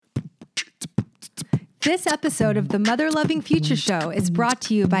This episode of the Mother Loving Future Show is brought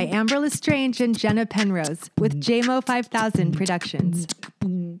to you by Amber Lestrange and Jenna Penrose with JMO 5000 Productions.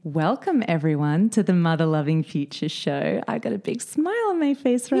 Welcome, everyone, to the Mother Loving Future Show. I got a big smile on my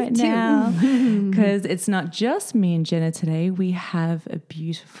face right now because it's not just me and Jenna today. We have a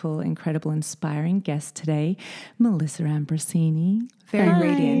beautiful, incredible, inspiring guest today, Melissa Ambrosini. Very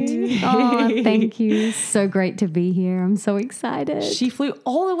radiant. Oh, thank you. So great to be here. I'm so excited. She flew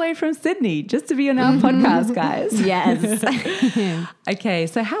all the way from Sydney just to be on our podcast, guys. Yes. Okay,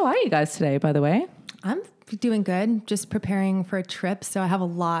 so how are you guys today, by the way? I'm doing good. Just preparing for a trip. So I have a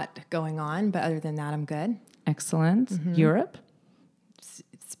lot going on, but other than that, I'm good. Excellent. Europe?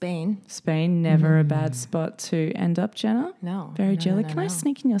 Spain. Never a bad spot to end up, Jenna. No. Very no, jelly. no, Can I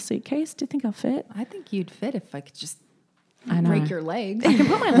sneak in your suitcase? Do you think I'll fit? I think you'd fit if I could just I know. break your legs. I can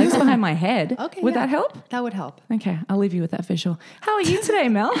put my legs behind my head. Okay. Would yeah. that help? That would help. Okay, I'll leave you with that visual. How are you today,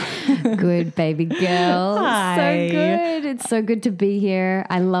 Mel? Good, baby girl. Hi. So good. It's so good to be here.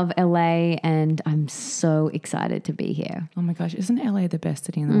 I love LA and I'm so excited to be here. Oh my gosh, isn't LA the best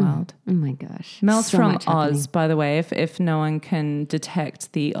city in the world? Oh my gosh. Mel's So from much Oz, happening. by the way, if no one can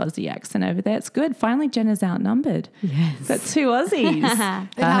detect the Aussie accent over there. It's good. Finally, Jenna's outnumbered. Yes. Got two Aussies.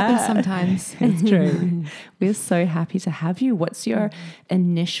 It happens sometimes. It's true. We're so happy to have you. What's your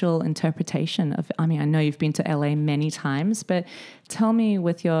initial interpretation of, I know you've been to LA many times, but tell me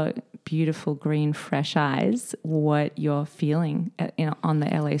with your beautiful green, fresh eyes, what you're feeling on the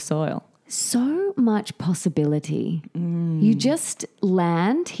LA soil. So much possibility. You just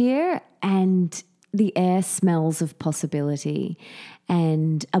land here and the air smells of possibility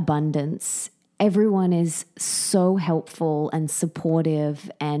and abundance. Everyone is so helpful and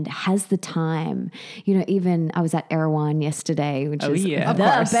supportive and has the time. You know, even I was at Erewhon yesterday, which is the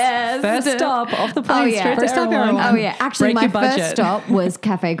best. First stop off the plane straight First to stop Erewhon. Erewhon. Oh, yeah. Actually, Break my your first budget. stop was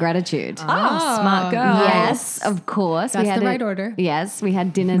Cafe Gratitude. Oh, smart girl. Yes, of course. That's the right order. Yes, we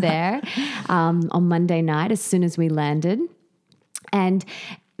had dinner there on Monday night as soon as we landed. And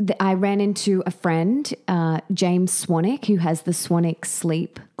I ran into a friend, James Swanick, who has the Swanick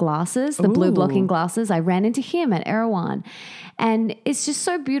sleep glasses, the blue blocking glasses. I ran into him at Erewhon. And it's just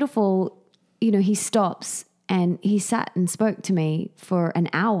so beautiful. You know, he stops and he sat and spoke to me for an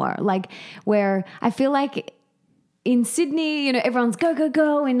hour, like where I feel like in Sydney, you know, everyone's go, go,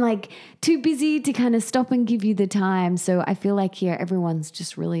 go and like too busy to kind of stop and give you the time. So I feel like here everyone's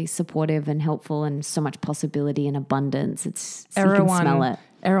just really supportive and helpful and so much possibility and abundance. It's so you can smell it.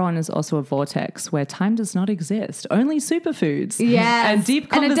 Erewhon is also a vortex where time does not exist, only superfoods. Yes, and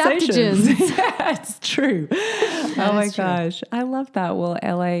deep and conversations. adaptogens. Yeah, it's true. Oh my gosh, I love that. Well,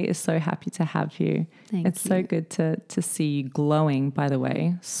 LA is so happy to have you. It's so good to see you glowing, by the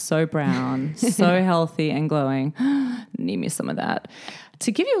way. So brown, so healthy and glowing. Need me some of that.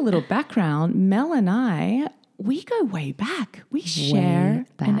 To give you a little background, Mel and I, we go way back. We share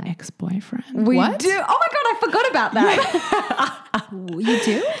an ex-boyfriend. We What? do. Oh my God, I forgot about that. You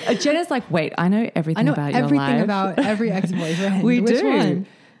do? Jenna's like, wait, I know everything about your life. everything about every ex-boyfriend. We Which do. one?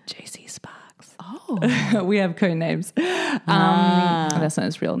 JC Sparks. Oh. We have code names. That's not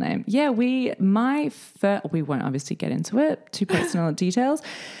his real name. Yeah, we won't obviously get into it, too personal details.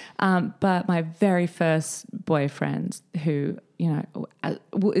 But my very first boyfriend who, you know,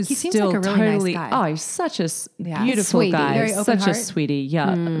 is He seems still like a really nice totally, guy. oh, he's such a beautiful Sweetie. guy. Very open Such a heart. sweetie.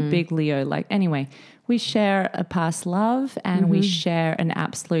 Yeah. Big Leo. Like, anyway, we share a past love and we share an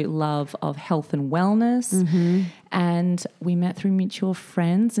absolute love of health and wellness. And we met through mutual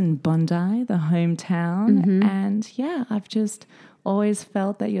friends in Bondi, the hometown. And yeah, I've just always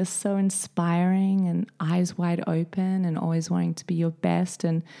felt that you're so inspiring and eyes wide open and always wanting to be your best.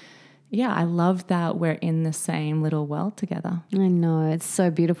 And yeah, I love that we're in the same little world together. I know. It's so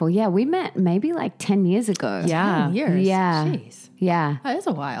beautiful. Yeah, we met maybe like 10 years ago. Yeah. 10 years. Yeah. Jeez. Yeah. That is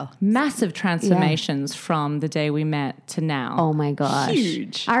a while. Massive transformations from the day we met to now. Oh my gosh.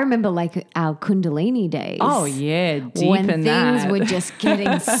 Huge. I remember like our Kundalini days. Oh yeah, deep when in things that. were just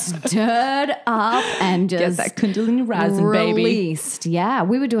getting stirred up and Get just that Kundalini rising, baby. released. Yeah,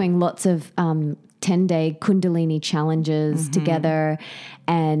 we were doing lots of 10-day Kundalini challenges together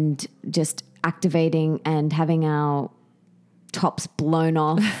and just activating and having our tops blown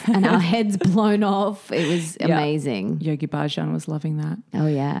off and our heads blown off. It was amazing. Yogi Bhajan was loving that. Oh,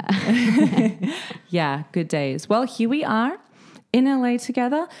 yeah. Yeah, good days. Well, here we are in LA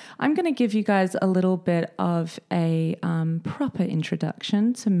together. I'm going to give you guys a little bit of a proper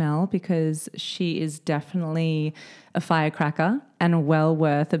introduction to Mel because she is definitely a firecracker and well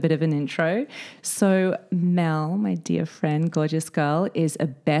worth a bit of an intro. So Mel, my dear friend, gorgeous girl, is a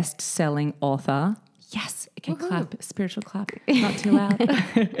best-selling author. Yes. Okay, clap. Spiritual clap. Not too loud.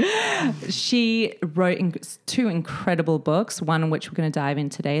 She wrote 2 incredible books, one which we're going to dive in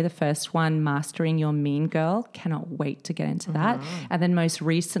today. The first one, Mastering Your Mean Girl. Cannot wait to get into that. And then most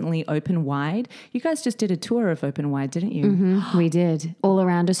recently, Open Wide. You guys just did a tour of Open Wide, didn't you? We did. All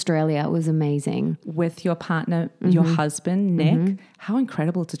around Australia. It was amazing. With your partner, your husband, Nick. How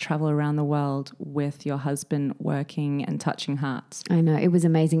incredible to travel around the world with your husband working and touching hearts. I know. It was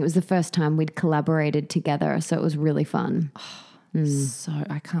amazing. It was the first time we'd collaborated together, so it was really fun. So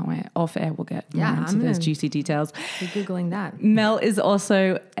I can't wait. Off air, we'll get more into I'm those gonna juicy details. be Googling that. Mel is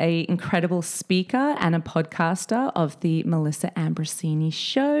also an incredible speaker and a podcaster of the Melissa Ambrosini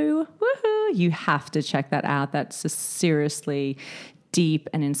Show. Woohoo! You have to check that out. That's a seriously deep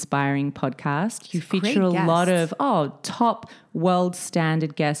and inspiring podcast. You feature a lot of top world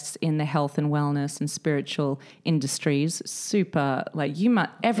standard guests in the health and wellness and spiritual industries. Super, like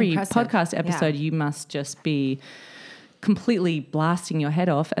every Impressive. podcast episode, you must just be completely blasting your head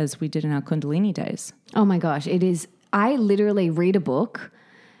off as we did in our Kundalini days. Oh my gosh, it is. I literally read a book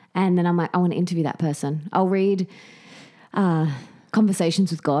and then I'm like, I want to interview that person. I'll read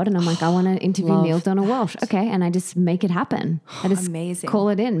Conversations with God and I'm like, I want to interview Neil Donald Walsh. Okay. And I just make it happen. I just Amazing. call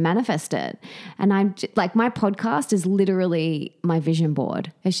it in, manifest it. And I'm like, my podcast is literally my vision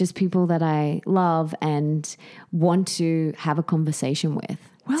board. It's just people that I love and want to have a conversation with.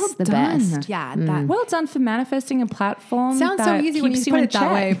 Well It's the done. best. Yeah, that Well done for manifesting a platform. sounds so that easy when you keeps put in it that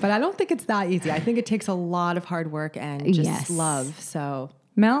check. way, but I don't think it's that easy. I think it takes a lot of hard work and just Yes. love. So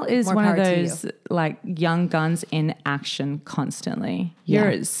Mel is More one of power to those like young guns in action constantly.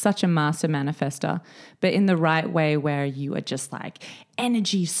 You're such a master manifester, but in the right way where you are just like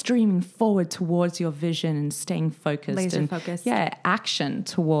energy streaming forward towards your vision and staying focused. Laser and, focused. Yeah, action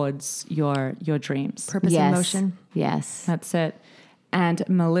towards your dreams. purpose in motion. Yes. That's it. And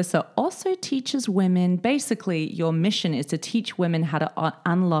Melissa also teaches women, basically your mission is to teach women how to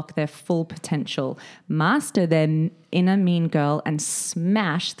unlock their full potential, master their inner mean girl and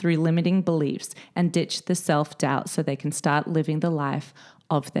smash through limiting beliefs and ditch the self-doubt so they can start living the life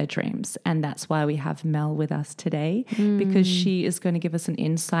of their dreams. And that's why we have Mel with us today, because she is going to give us an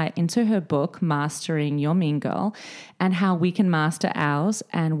insight into her book, Mastering Your Mean Girl, and how we can master ours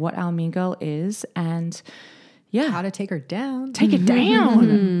and what our mean girl is and How to take her down. take it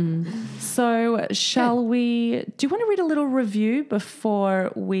down. So shall we, do you want to read a little review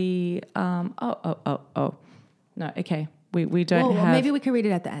before we, no, okay. We don't have. Maybe we could read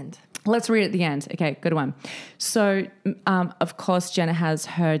it at the end. Let's read it at the end. Okay, good one. So, of course, Jenna has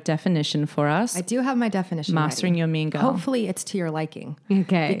her definition for us. I do have my definition. Mastering ready. your mean girl. Hopefully it's to your liking.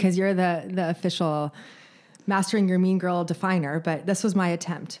 Okay. Because you're the official Mastering Your Mean Girl definer, but this was my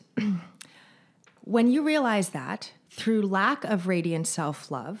attempt. When you realize that, through lack of radiant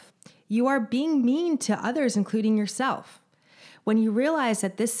self-love, you are being mean to others, including yourself. When you realize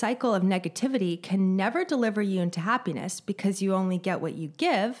that this cycle of negativity can never deliver you into happiness because you only get what you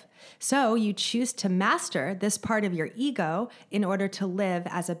give, so you choose to master this part of your ego in order to live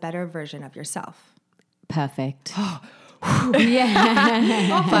as a better version of yourself. Perfect.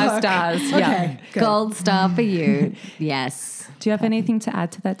 Yeah. 5 stars. Yeah. Okay, good. Gold star for you. Yes. Do you have anything to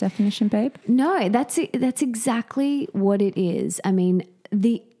add to that definition, babe? No, that's exactly what it is. I mean,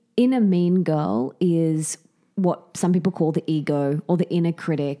 the inner mean girl is what some people call the ego or the inner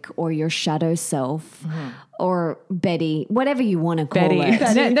critic or your shadow self or Betty, whatever you want to call Betty.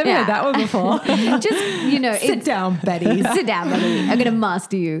 it. Never heard that one before. Just, Sit down, Betty. sit down, Betty. I'm going to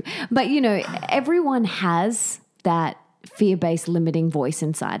master you. But, everyone has that fear-based limiting voice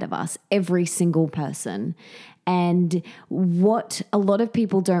inside of us, every single person. And what a lot of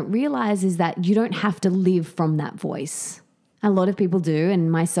people don't realize is that you don't have to live from that voice. A lot of people do,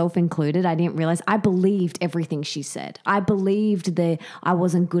 and myself included. I didn't realize I believed everything she said. I believed that I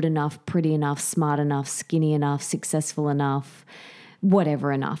wasn't good enough, pretty enough, smart enough, skinny enough, successful enough,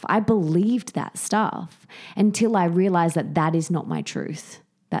 whatever enough. I believed that stuff until I realized that that is not my truth,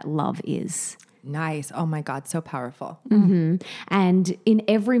 that love is. Nice. Oh my God, so powerful. And in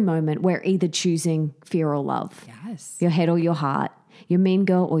every moment, we're either choosing fear or love. Yes. Your head or your heart, your mean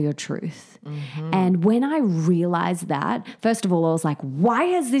girl or your truth. And when I realized that, first of all, I was like, why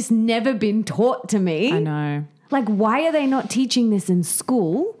has this never been taught to me? I know. Like, why are they not teaching this in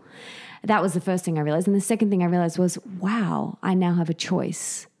school? That was the first thing I realized. And the second thing I realized was, wow, I now have a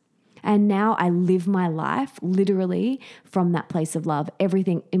choice. And now I live my life literally from that place of love.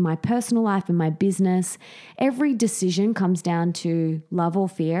 Everything in my personal life, in my business, every decision comes down to love or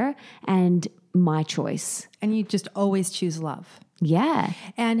fear and my choice. And you just always choose love. Yeah.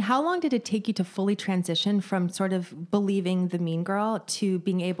 And how long did it take you to fully transition from sort of believing the mean girl to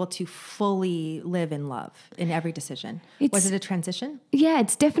being able to fully live in love in every decision? Was it a transition? Yeah,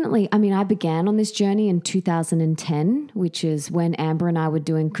 it's definitely, I mean, I began on this journey in 2010, which is when Amber and I were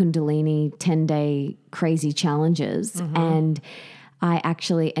doing Kundalini 10-day crazy challenges. And I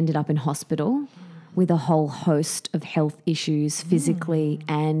actually ended up in hospital with a whole host of health issues, physically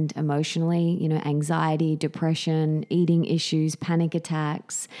and emotionally, you know, anxiety, depression, eating issues, panic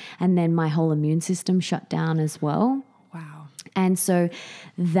attacks, and then my whole immune system shut down as well. Wow. And so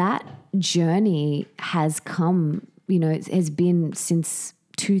that journey has come, you know, it has been since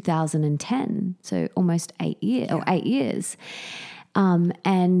 2010, so almost 8 years.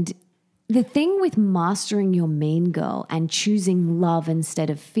 And the thing with mastering your mean girl and choosing love instead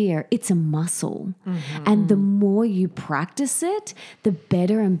of fear, it's a muscle. And the more you practice it, the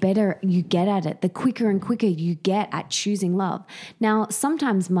better and better you get at it, the quicker and quicker you get at choosing love. Now,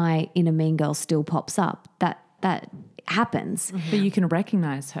 sometimes my inner mean girl still pops up. That happens. But you can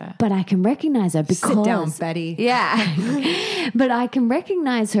recognize her. But I can recognize her because... Sit down, Betty. Yeah. But I can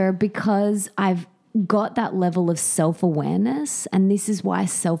recognize her because I've got that level of self-awareness, and this is why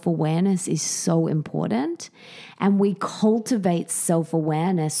self-awareness is so important. And we cultivate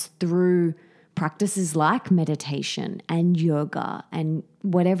self-awareness through practices like meditation and yoga and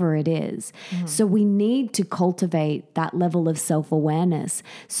whatever it is. So we need to cultivate that level of self-awareness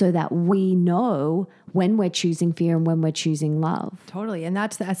so that we know when we're choosing fear and when we're choosing love. Totally. And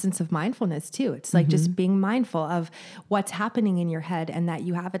that's the essence of mindfulness too. It's like just being mindful of what's happening in your head and that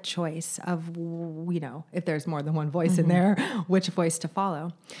you have a choice of, you know, if there's more than one voice in there, which voice to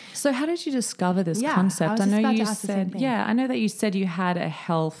follow. So how did you discover this concept? I know you said, I know that you said you had a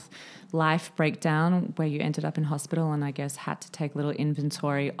health life breakdown where you ended up in hospital and I guess had to take a little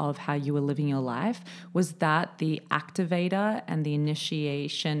inventory of how you were living your life. Was that the activator and the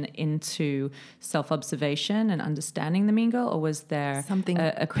initiation into self-observation and understanding the mean girl, or was there something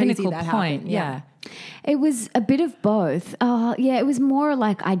a crazy pinnacle that point? happened? Yeah. It was a bit of both. It was more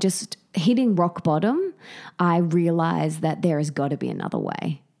like I just hitting rock bottom. I realized that there has got to be another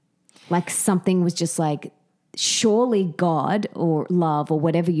way. Like something was just like, surely God or love or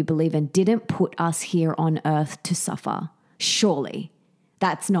whatever you believe in didn't put us here on earth to suffer. Surely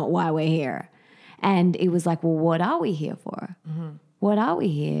that's not why we're here. And it was like, well, what are we here for? What are we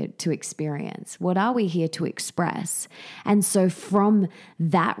here to experience? What are we here to express? And so from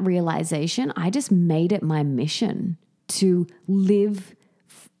that realization, I just made it my mission to live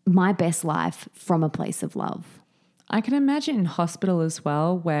my best life from a place of love. I can imagine in hospital as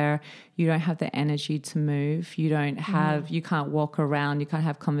well, where you don't have the energy to move. You don't have, you can't walk around, you can't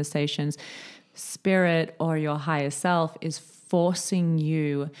have conversations. Spirit or your higher self is forcing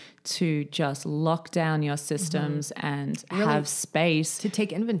you to just lock down your systems and really have space to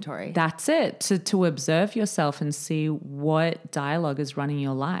take inventory. That's it, to observe yourself and see what dialogue is running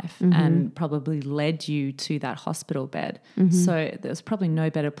your life and probably led you to that hospital bed. So there's probably no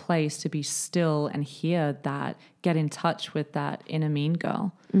better place to be still and hear that, get in touch with that inner mean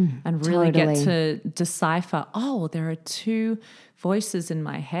girl and really get to decipher, oh, there are two voices in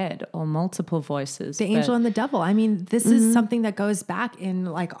my head or multiple voices. The angel and the devil. I mean, this is something that goes back in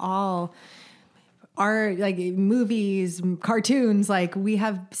like all our like movies, cartoons, like we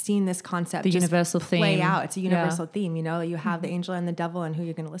have seen this concept. The universal play theme. out. It's a universal theme, you know, you have the angel and the devil and who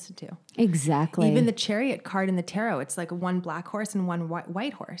you're going to listen to. Exactly. Even the chariot card in the tarot, it's like one black horse and one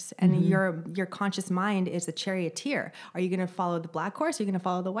white horse. And your conscious mind is the charioteer. Are you going to follow the black horse or are you going to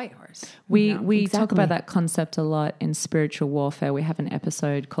follow the white horse? We talk about that concept a lot in spiritual warfare. We have an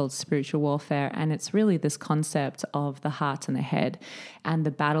episode called Spiritual Warfare, and it's really this concept of the heart and the head and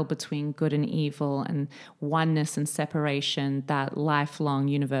the battle between good and evil and oneness and separation, that lifelong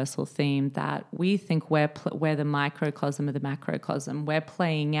universal theme that we think we're the microcosm of the macrocosm. We're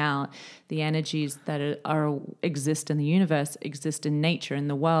playing out the energies that exist in the universe, exist in nature, in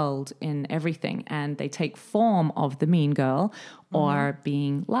the world, in everything, and they take form of the mean girl or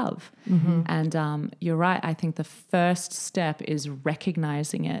being love. And you're right. I think the first step is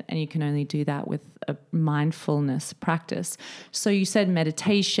recognizing it, and you can only do that with a mindfulness practice. So you said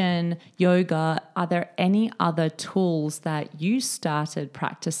meditation, yoga. Are there any other tools that you started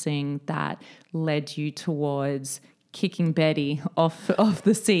practicing that led you towards kicking Betty off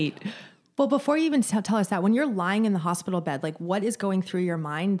the seat? Well, before you even tell us that, when you're lying in the hospital bed, like what is going through your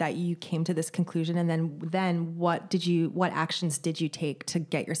mind that you came to this conclusion? And then what actions did you take to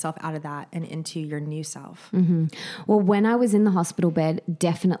get yourself out of that and into your new self? Mm-hmm. Well, when I was in the hospital bed,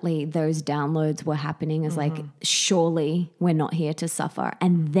 definitely those downloads were happening as like, surely we're not here to suffer.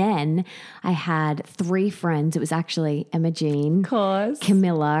 And then I had 3 friends. It was actually Emma Jean,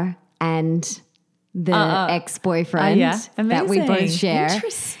 Camilla, and the ex-boyfriend that we both share.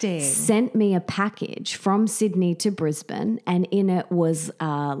 Interesting. Sent me a package from Sydney to Brisbane, and in it was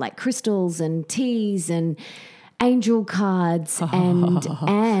like crystals and teas and angel cards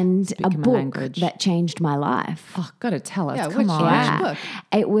and a book that changed my life. Oh, gotta tell us. Yeah, Come on. which book?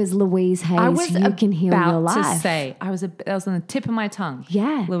 It was Louise Hay's You Can Heal Your Life. that was on the tip of my tongue.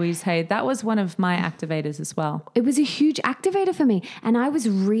 Yeah. Louise Hay. That was one of my activators as well. It was a huge activator for me. And I was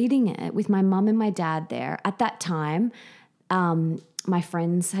reading it with my mum and my dad there. At that time, my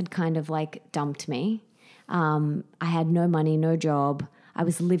friends had kind of like dumped me. I had no money, no job. I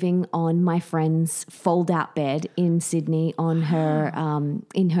was living on my friend's fold-out bed in Sydney on her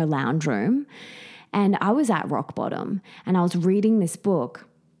in her lounge room, and I was at rock bottom. And I was reading this book,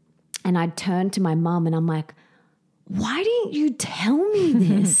 and I turned to my mum, and I'm like, "Why didn't you tell me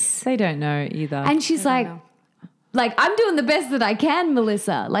this?" They don't know either. And she's like, I'm doing the best that I can,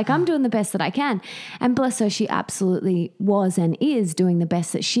 Melissa. Like, I'm doing the best that I can. And bless her, she absolutely was and is doing the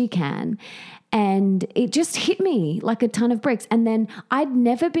best that she can. And it just hit me like a ton of bricks. And then I'd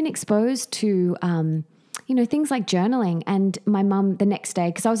never been exposed to, things like journaling. And my mum the next day,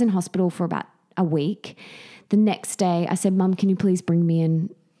 because I was in hospital for about a week, the next day I said, "Mum, can you please bring me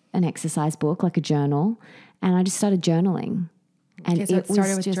in an exercise book, like a journal?" And I just started journaling. And okay, so it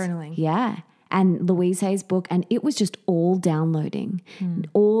started with journaling. Yeah. And Louise Hay's book. And it was just all downloading.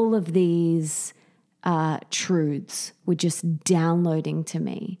 All of these truths were just downloading to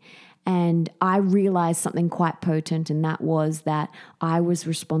me. And I realized something quite potent, and that was that I was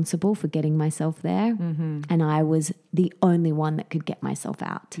responsible for getting myself there, and I was the only one that could get myself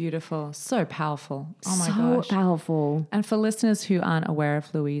out. Beautiful. So powerful. Oh my gosh. So powerful. And for listeners who aren't aware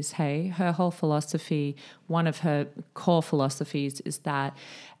of Louise Hay, her whole philosophy, one of her core philosophies is that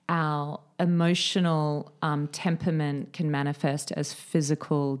our emotional temperament can manifest as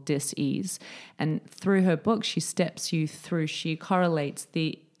physical dis-ease. And through her book, she correlates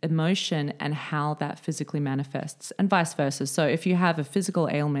the emotion and how that physically manifests, and vice versa. So if you have a physical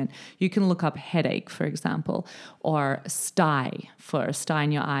ailment, you can look up headache, for example, or stye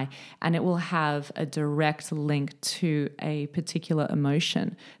in your eye, and it will have a direct link to a particular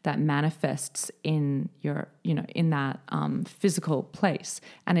emotion that manifests in your, in that physical place.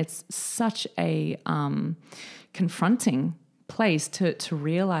 And it's such a confronting place to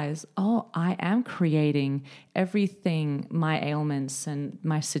realize, I am creating everything, my ailments and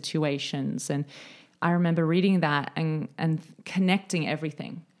my situations. And I remember reading that and connecting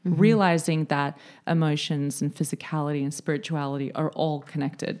everything, realizing that emotions and physicality and spirituality are all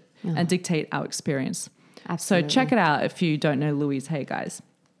connected and dictate our experience. Absolutely. So check it out if you don't know Louise Hay, guys.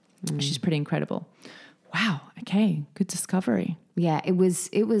 She's pretty incredible. Wow. Okay. Good discovery. Yeah, it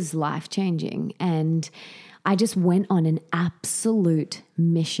was life-changing. And I just went on an absolute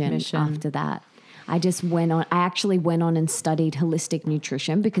mission after that. I actually went on and studied holistic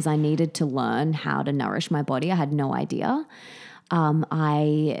nutrition because I needed to learn how to nourish my body. I had no idea.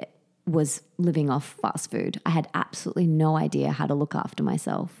 I was living off fast food. I had absolutely no idea how to look after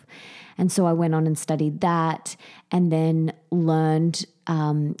myself. And so I went on and studied that, and then learned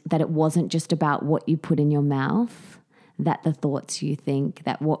that it wasn't just about what you put in your mouth, that the thoughts you think,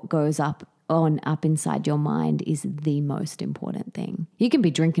 that what goes up inside your mind is the most important thing. You can be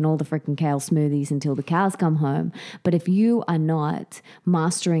drinking all the freaking kale smoothies until the cows come home, but if you are not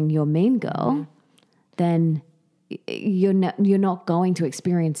mastering your mean girl, then you're not going to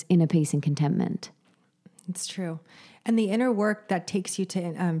experience inner peace and contentment. It's true. And the inner work that takes you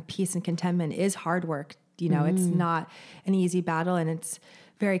to peace and contentment is hard work. It's not an easy battle, and it's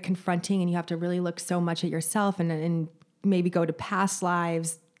very confronting, and you have to really look so much at yourself and maybe go to past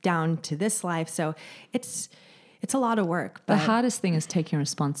lives down to this life. So it's a lot of work. But the hardest thing is taking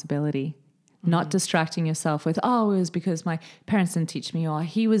responsibility, not distracting yourself with, it was because my parents didn't teach me, or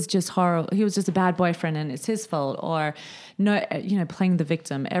he was just horrible, he was just a bad boyfriend and it's his fault, or no, playing the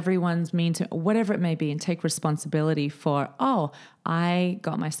victim, everyone's mean to, whatever it may be, and take responsibility for, I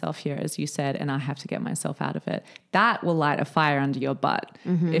got myself here, as you said, and I have to get myself out of it. That will light a fire under your butt.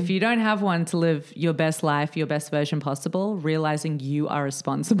 If you don't have one to live your best life, your best version possible, realizing you are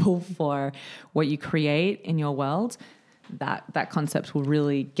responsible for what you create in your world, that concept will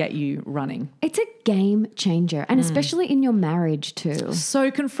really get you running. It's a game changer, and especially in your marriage too.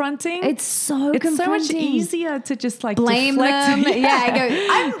 So confronting. It's so so much confronting. easier to just like Blame deflect. them. Yeah, I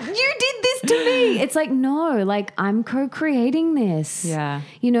go, you did this to me. It's like, no, like I'm co-creating this. Yeah.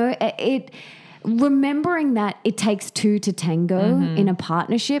 You know, remembering that it takes two to tango in a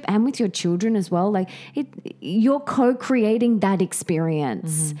partnership and with your children as well. Like you're co-creating that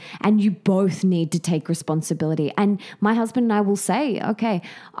experience and you both need to take responsibility. And my husband and I will say, okay,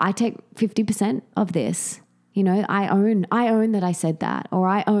 I take 50% of this. You know, I own that I said that, or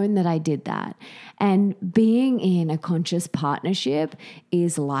I own that I did that. And being in a conscious partnership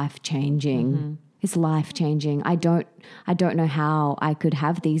is life-changing. It's life-changing. I don't know how I could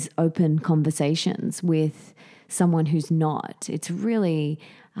have these open conversations with someone who's not. It's really,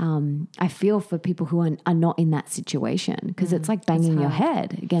 I feel for people who are not in that situation, because it's like banging your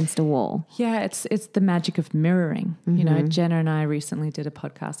head against a wall. Yeah, it's the magic of mirroring. You know, Jenna and I recently did a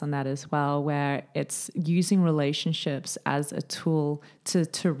podcast on that as well, where it's using relationships as a tool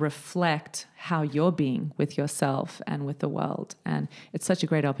to reflect how you're being with yourself and with the world. And it's such a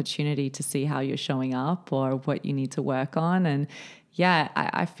great opportunity to see how you're showing up or what you need to work on. And yeah,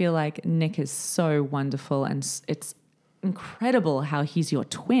 I feel like Nick is so wonderful, and it's incredible how he's your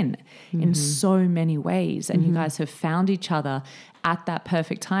twin in so many ways. And you guys have found each other at that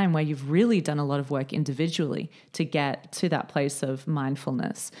perfect time where you've really done a lot of work individually to get to that place of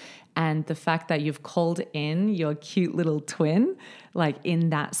mindfulness. And the fact that you've called in your cute little twin, like in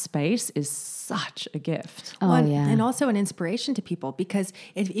that space, is such a gift. And also an inspiration to people, because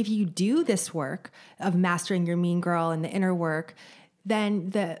if you do this work of mastering your mean girl and the inner work, then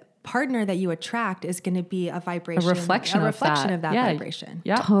the partner that you attract is going to be a vibration, a reflection of that vibration.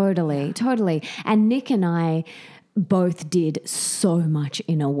 Yeah. Totally. And Nick and I both did so much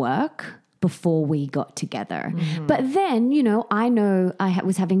inner work before we got together. But then, you know I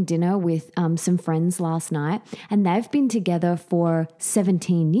was having dinner with some friends last night, and they've been together for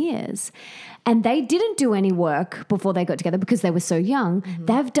 17 years. And they didn't do any work before they got together because they were so young.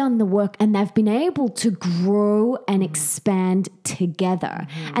 They've done the work and they've been able to grow and expand together.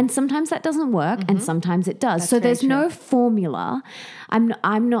 And sometimes that doesn't work and sometimes it does. So there's no formula.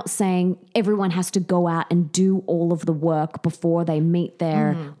 I'm not saying everyone has to go out and do all of the work before they meet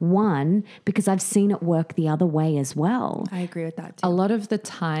their one, because I've seen it work the other way as well. I agree with that too. A lot of the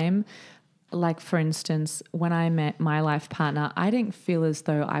time, like for instance, when I met my life partner, I didn't feel as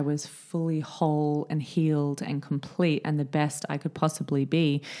though I was fully whole and healed and complete and the best I could possibly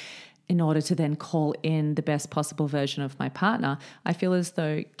be in order to then call in the best possible version of my partner. I feel as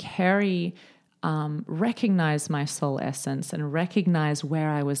though Carrie recognized my soul essence and recognized where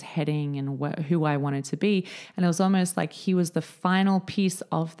I was heading and who I wanted to be. And it was almost like he was the final piece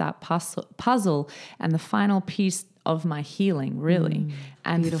of that puzzle and the final piece of my healing, really.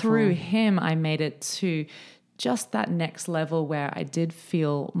 And beautiful. Through him, I made it to just that next level where I did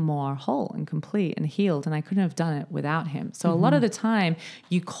feel more whole and complete and healed, and I couldn't have done it without him. So a lot of the time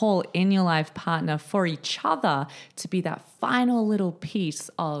you call in your life partner for each other to be that final little piece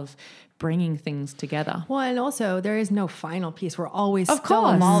of bringing things together. Well, and also there is no final piece. We're always Of still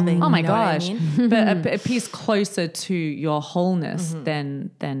course. evolving. Oh my you know what I gosh. mean? But a piece closer to your wholeness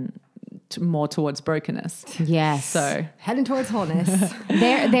than more towards brokenness. Yes. So Heading towards wholeness.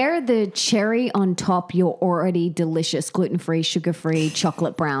 They're the cherry on top your already delicious gluten-free, sugar-free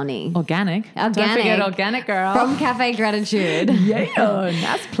chocolate brownie. organic. Don't forget organic, girl. From Cafe Gratitude. yeah,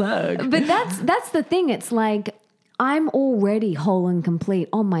 nice plug. But that's the thing. It's like I'm already whole and complete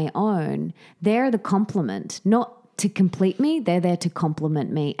on my own. They're the complement, not to complete me. They're there to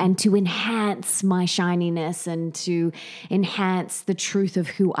complement me and to enhance my shininess and to enhance the truth of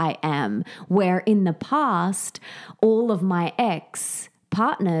who I am. Where in the past, all of my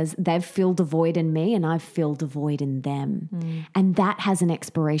ex-partners, they've filled a void in me and I've filled a void in them. And that has an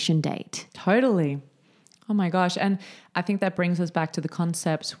expiration date. Totally. Oh my gosh. And I think that brings us back to the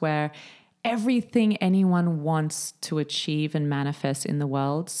concept where everything anyone wants to achieve and manifest in the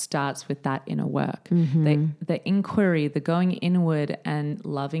world starts with that inner work. The inquiry, the going inward and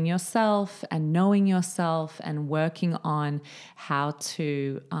loving yourself and knowing yourself and working on how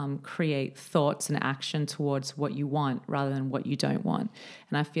to create thoughts and action towards what you want rather than what you don't want.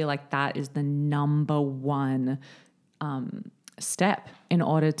 And I feel like that is the number one step in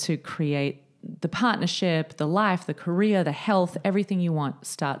order to create the partnership, the life, the career, the health, everything you want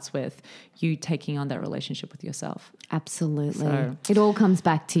starts with you taking on that relationship with yourself. Absolutely. So, it all comes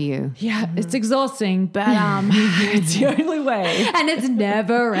back to you. yeah, it's exhausting, but it's the only way. And it's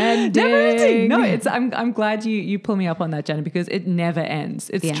never ending. Never ending. No, I'm glad you pull me up on that, Jenna, because it never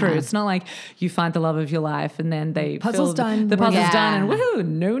ends. It's true. It's not like you find the love of your life and then the puzzle's done and woohoo.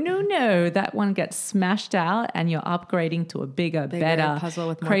 No. That one gets smashed out and you're upgrading to a bigger, better, puzzle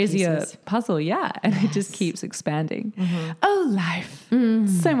with more crazier pieces. puzzle. Yeah. And it just keeps expanding. Oh, life.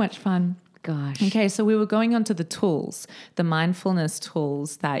 So much fun. Gosh. Okay, so we were going on to the tools, the mindfulness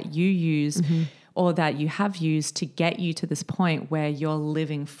tools that you use or that you have used to get you to this point where you're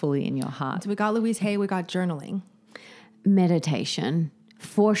living fully in your heart. So we got Louise Hay, we got journaling. Meditation.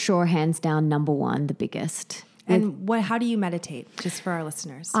 For sure, hands down, number one, the biggest. And how do you meditate, just for our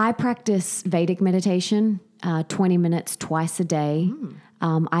listeners? I practice Vedic meditation, 20 minutes twice a day.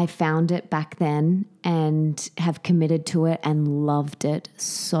 I found it back then and have committed to it and loved it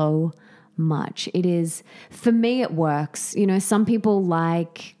so much. It is, for me, it works. You know, some people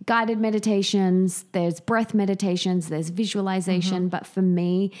like guided meditations, there's breath meditations, there's visualization, but for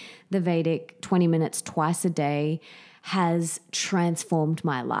me, the Vedic 20 minutes twice a day has transformed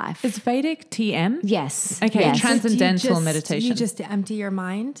my life. Is Vedic TM? Yes. Okay, yes. transcendental meditation. You just empty your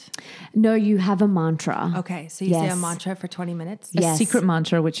mind? No, you have a mantra. Okay, so you say a mantra for 20 minutes? Yes. A secret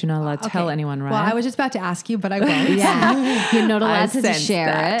mantra, which you're not allowed to tell anyone, right? Well, I was just about to ask you, but I won't. Yeah. You're not allowed to sensed share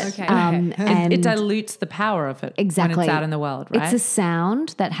that. it. Okay. And it dilutes the power of it exactly. when it's out in the world, right? It's a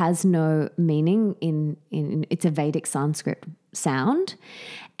sound that has no meaning in it's a Vedic Sanskrit sound,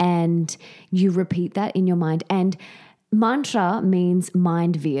 and you repeat that in your mind. And mantra means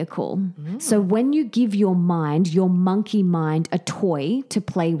mind vehicle. So when you give your mind, your monkey mind, a toy to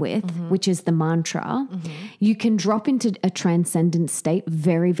play with, which is the mantra, you can drop into a transcendent state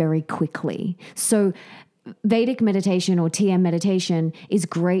very, very quickly. So Vedic meditation or TM meditation is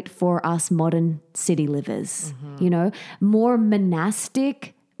great for us modern city livers, you know, more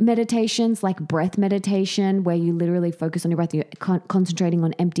monastic meditations like breath meditation, where you literally focus on your breath, you're concentrating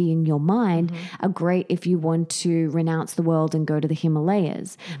on emptying your mind, are great if you want to renounce the world and go to the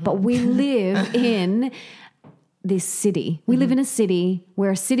Himalayas. But we live in this city. We live in a city.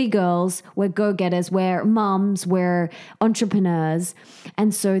 We're city girls. We're go-getters. We're mums. We're entrepreneurs.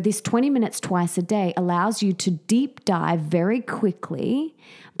 And so this 20 minutes twice a day allows you to deep dive very quickly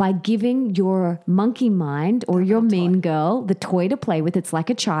by giving your monkey mind or your mean girl the toy to play with. It's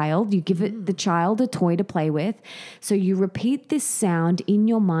like a child. You give it the child a toy to play with. So you repeat this sound in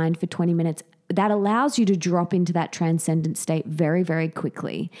your mind for 20 minutes. That allows you to drop into that transcendent state very, very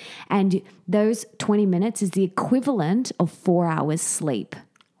quickly. And those 20 minutes is the equivalent of 4 hours sleep.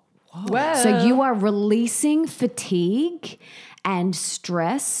 Whoa. So you are releasing fatigue and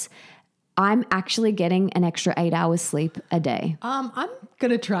stress. I'm actually getting an extra 8 hours sleep a day. I'm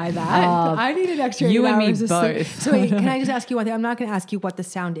going to try that. I need an extra 8 you and me hours of sleep. both. So wait, can I just ask you one thing? I'm not going to ask you what the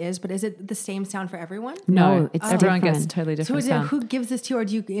sound is, but is it the same sound for everyone? No, it's everyone different. gets a totally So different is it sound. who gives this to you, or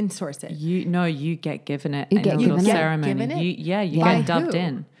do you insource it? You get given it You in get a little given it? ceremony. Given it? You By get dubbed who?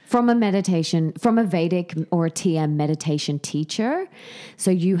 in. From a Vedic or a TM meditation teacher.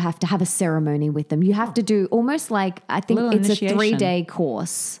 So you have to have a ceremony with them. You have to do almost like, I think Little it's initiation. a 3-day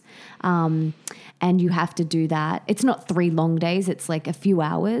course. And you have to do that. It's not 3 long days. It's like a few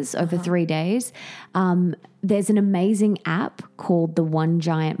hours over 3 days. There's an amazing app called The One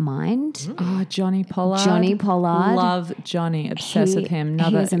Giant Mind. Oh, Johnny Pollard. Johnny Pollard. Love Johnny. Obsessed with him. he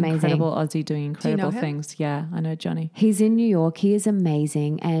Another is amazing. incredible Aussie doing incredible him? things. Yeah, I know Johnny. He's in New York. He is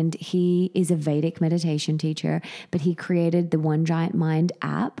amazing. And he is a Vedic meditation teacher, but he created the One Giant Mind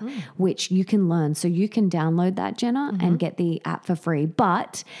app, which you can learn. So you can download that, Jenna, and get the app for free.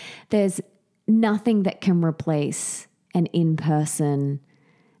 But there's nothing that can replace an in-person,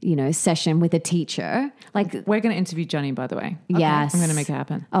 session with a teacher. Like, We're going to interview Johnny, by the way. yes. I'm going to make it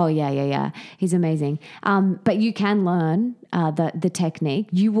happen. Oh, yeah. He's amazing. But you can learn the technique.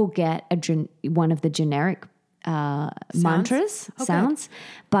 You will get one of the generic mantras, sounds,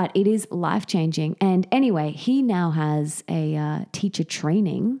 but it is life-changing. And anyway, he now has a teacher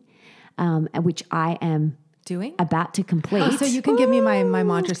training, which I am Doing? about to complete. Oh, so you can give me my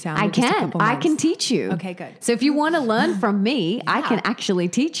mantra sound. I in just a can. couple I months. can teach you. Okay, good. So if you want to learn from me, I can actually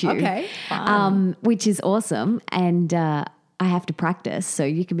teach you. Okay, which is awesome. And I have to practice, so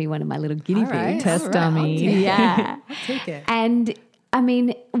you can be one of my little guinea All right, pigs. Test all right, I'll dummy. take it. Yeah. I'll take it. And I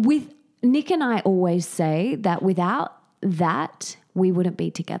mean, with Nick and I always say that without that, we wouldn't be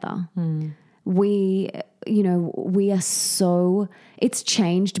together. we are so, it's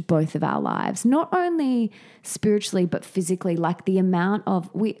changed both of our lives, not only spiritually, but physically. Like the amount of,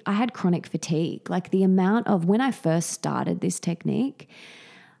 I had chronic fatigue, like the amount of, when I first started this technique,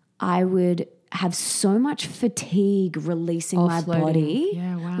 I would have so much fatigue releasing my body.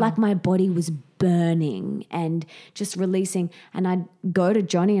 Yeah, wow. Like my body was burning and just releasing. And I'd go to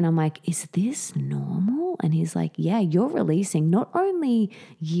Johnny and I'm like, is this normal? And he's like, yeah, you're releasing not only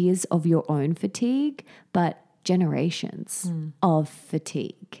years of your own fatigue, but generations of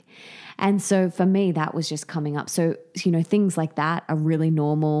fatigue. And so for me, that was just coming up. So, things like that are really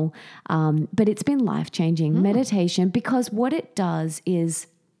normal. But it's been life-changing meditation, because what it does is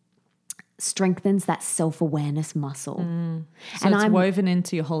strengthens that self-awareness muscle. So and it's woven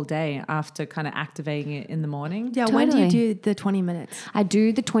into your whole day after kind of activating it in the morning? Yeah, totally. When do you do the 20 minutes? I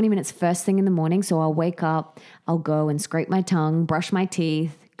do the 20 minutes first thing in the morning. So I'll wake up, I'll go and scrape my tongue, brush my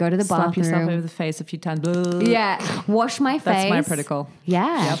teeth, go to the bathroom. Slap yourself over the face a few times. Yeah, wash my face. That's my protocol.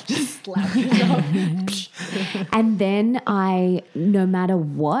 Yeah. Yep. Just slap yourself. And then no matter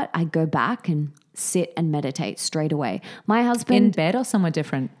what, I go back and sit and meditate straight away. My husband... In bed or somewhere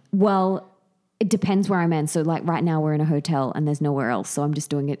different? Well, it depends where I'm in. So like right now we're in a hotel and there's nowhere else. So I'm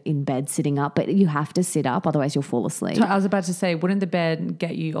just doing it in bed, sitting up. But you have to sit up, otherwise you'll fall asleep. So I was about to say, wouldn't the bed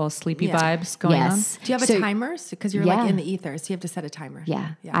get you all sleepy vibes going on? Do you have a timer? Because you're like in the ether, so you have to set a timer.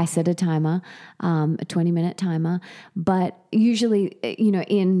 Yeah. I set a timer, a 20-minute timer. But usually,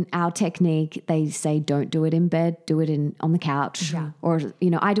 in our technique, they say don't do it in bed, do it on the couch. Yeah. Or,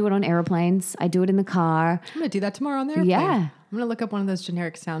 I do it on airplanes. I do it in the car. I'm going to do that tomorrow on the airplane. Yeah. I'm going to look up one of those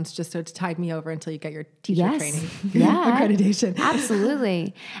generic sounds just so to tide me over until you get your teacher training. Yeah. Accreditation.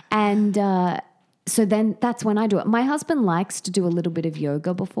 Absolutely. And so then that's when I do it. My husband likes to do a little bit of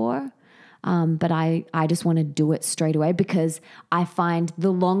yoga before, but I just want to do it straight away, because I find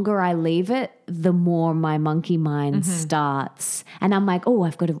the longer I leave it, the more my monkey mind starts. And I'm like, oh,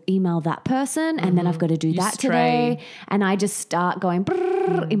 I've got to email that person, and then I've got to do that today. And I just start going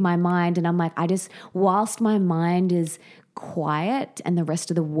in my mind, and I'm like, whilst my mind is quiet and the rest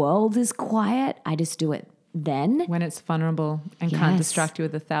of the world is quiet, I just do it then. When it's vulnerable and can't distract you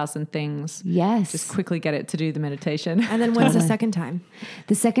with 1,000 things. Yes. Just quickly get it to do the meditation. And then when's the second time?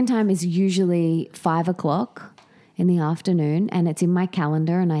 The second time is usually 5:00 in the afternoon, and it's in my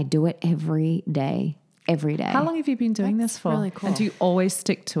calendar, and I do it every day. How long have you been doing this for? Really cool. And do you always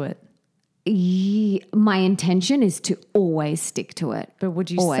stick to it? My intention is to always stick to it. But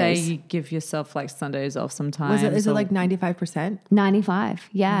would you say you give yourself like Sundays off sometimes? Is it like 95%? 95,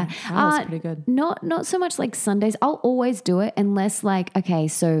 yeah. Wow, that's pretty good. Not so much like Sundays. I'll always do it unless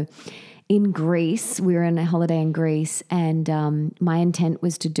so in Greece, we were on a holiday in Greece, and my intent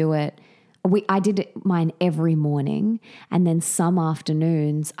was to do it. I did mine every morning, and then some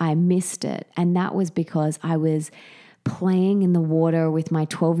afternoons I missed it. And that was because I was playing in the water with my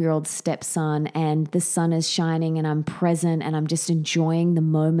 12-year-old stepson, and the sun is shining and I'm present and I'm just enjoying the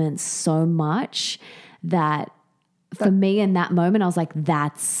moment so much that for me in that moment, I was like,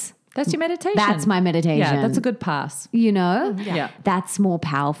 that's your meditation. That's my meditation. Yeah, that's a good pass. Yeah. That's more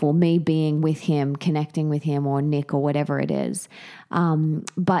powerful, me being with him, connecting with him, or Nick, or whatever it is.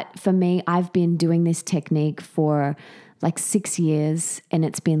 But for me, I've been doing this technique for like 6 years, and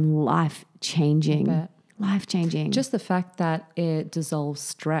it's been life-changing. Life-changing. Just the fact that it dissolves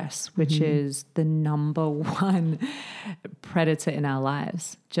stress, which is the number one predator in our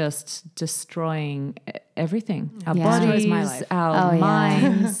lives, just destroying everything. Our bodies, my life. our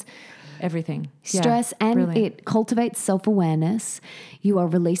minds, everything. Stress, and brilliant. it cultivates self-awareness. You are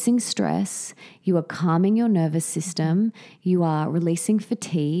releasing stress. You are calming your nervous system. You are releasing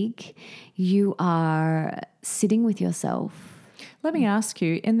fatigue. You are sitting with yourself. Let me ask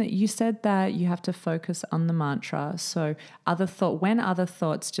you, in that you said that you have to focus on the mantra. So when other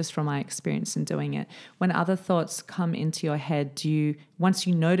thoughts, just from my experience in doing it, when other thoughts come into your head, once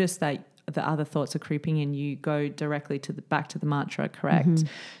you notice that the other thoughts are creeping in, you go directly back to the mantra, correct?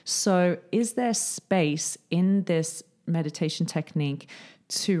 So is there space in this meditation technique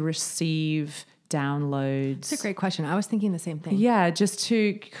to receive downloads? That's a great question. I was thinking the same thing. Yeah,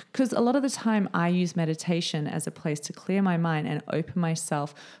 because a lot of the time I use meditation as a place to clear my mind and open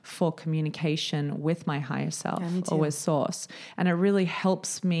myself for communication with my higher self or with source. And it really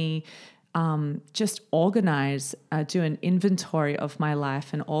helps me just organize, do an inventory of my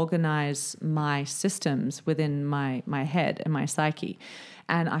life and organize my systems within my head and my psyche.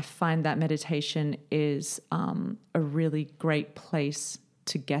 And I find that meditation is a really great place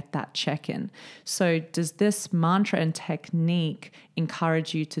to get that check-in. So does this mantra and technique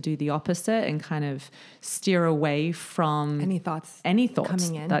encourage you to do the opposite and kind of steer away from Any thoughts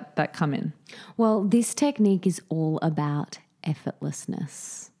coming in? that come in? Well, this technique is all about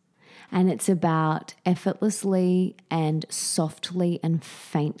effortlessness. And it's about effortlessly and softly and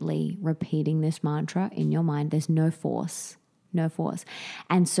faintly repeating this mantra in your mind. There's no force.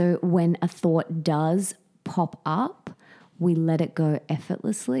 And so when a thought does pop up, we let it go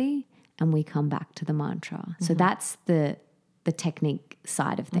effortlessly and we come back to the mantra. So that's the technique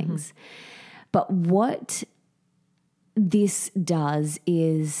side of things. But what this does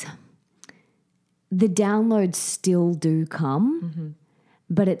is the downloads still do come,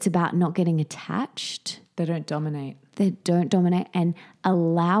 but it's about not getting attached. They don't dominate. And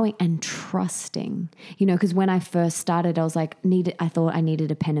allowing and trusting, because when I first started, I was like, I thought I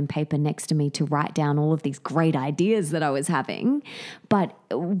needed a pen and paper next to me to write down all of these great ideas that I was having. But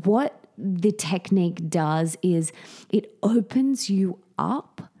what the technique does is it opens you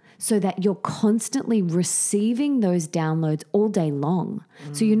up so that you're constantly receiving those downloads all day long.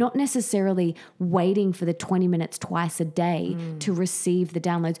 So you're not necessarily waiting for the 20 minutes twice a day to receive the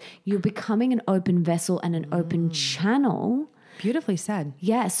downloads. You're becoming an open vessel and an open channel. Beautifully said.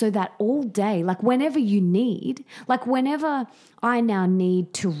 Yeah, so that all day, like whenever you need, like whenever I now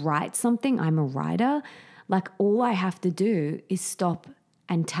need to write something, I'm a writer, like all I have to do is stop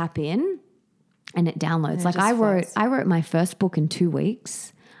and tap in and it downloads. And like I wrote my first book in 2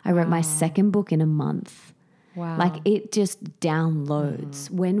 weeks. I wrote my second book in a month. Wow. Like it just downloads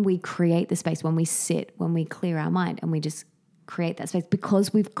when we create the space, when we sit, when we clear our mind and we just create that space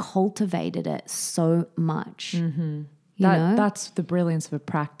because we've cultivated it so much. That's the brilliance of a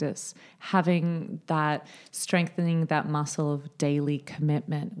practice, having that, strengthening that muscle of daily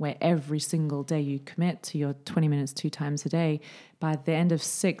commitment where every single day you commit to your 20 minutes 2 times a day. By the end of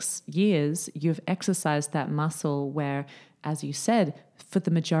 6 years, you've exercised that muscle where, as you said, for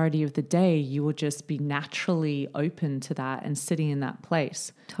the majority of the day, you will just be naturally open to that and sitting in that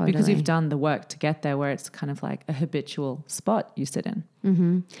place. Totally. Because you've done the work to get there where it's kind of like a habitual spot you sit in.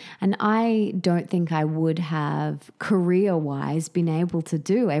 And I don't think I would have career-wise been able to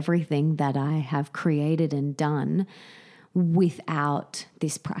do everything that I have created and done without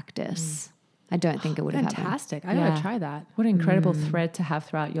this practice. I don't think it would have happened. Fantastic. I got to try that. What an incredible thread to have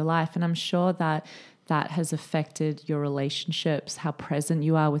throughout your life. And I'm sure that has affected your relationships, how present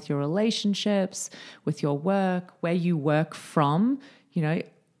you are with your relationships, with your work, where you work from,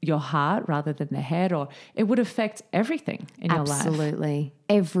 your heart rather than the head, or it would affect everything in your life. Absolutely.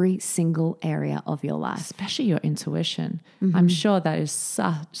 Every single area of your life. Especially your intuition. I'm sure that is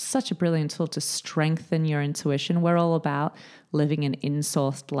such a brilliant tool to strengthen your intuition. We're all about living an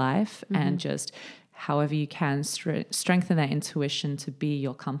in-sourced life and just however you can strengthen that intuition to be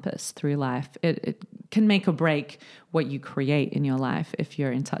your compass through life. It can make or break what you create in your life if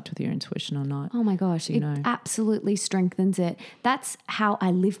you're in touch with your intuition or not. Oh my gosh, it absolutely strengthens it. That's how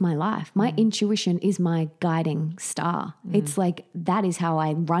I live my life. My intuition is my guiding star. It's like that is how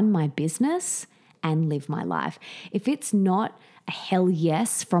I run my business and live my life. If it's not a hell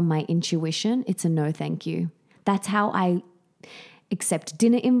yes from my intuition, it's a no thank you. That's how I accept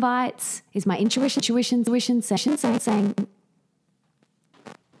dinner invites, is my intuition sessions saying,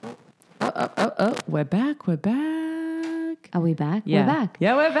 We're back. are we back? Yeah. We're back.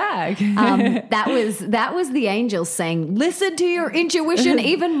 Yeah, we're back. That was the angels saying, listen to your intuition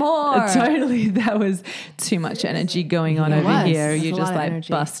even more. Totally. That was too much energy going on over here. That's You're a just lot of like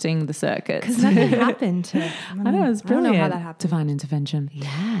energy. busting the circuits. Because nothing happened to I know, it was brilliant. I don't know how that happened. Divine intervention.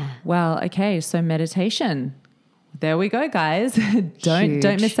 Yeah. Well, okay, so meditation. There we go, guys.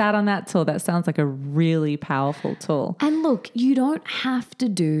 Don't miss out on that tool. That sounds like a really powerful tool. And look, you don't have to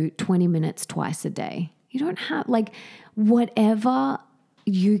do 20 minutes twice a day. You don't have, like, whatever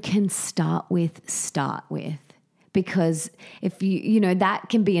you can start with. Because if that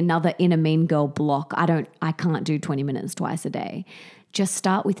can be another inner mean girl block. I can't do 20 minutes twice a day. Just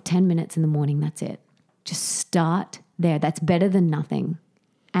start with 10 minutes in the morning. That's it. Just start there. That's better than nothing.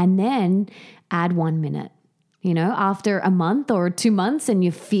 And then add 1 minute. After a month or 2 months and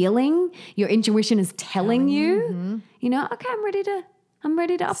you're feeling, your intuition is telling you, okay, I'm ready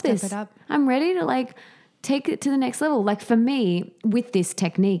to up Step this. it up. I'm ready to take it to the next level. Like for me, with this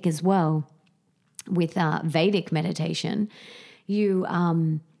technique as well, with Vedic meditation, you,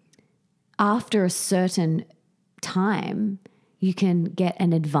 after a certain time, you can get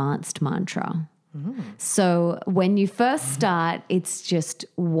an advanced mantra. So when you first start, it's just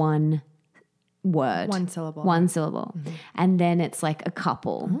one word. One syllable. And then it's like a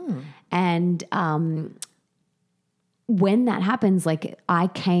couple. And when that happens, like I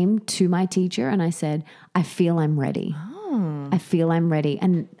came to my teacher and I said, I feel I'm ready. I feel I'm ready.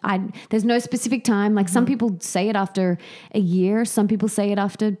 And there's no specific time. Like some people say it after a year. Some people say it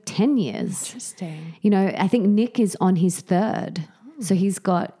after 10 years. Interesting. You know, I think Nick is on his third. So he's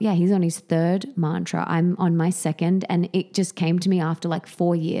on his third mantra. I'm on my second. And it just came to me after like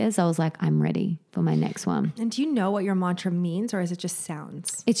 4 years. I was like, I'm ready for my next one. And do you know what your mantra means, or is it just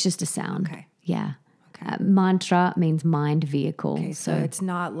sounds? It's just a sound. Okay. Yeah. Okay. Mantra means mind vehicle. Okay, so it's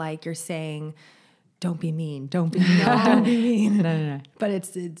not like you're saying, don't be mean, don't be mean, don't be mean. No. But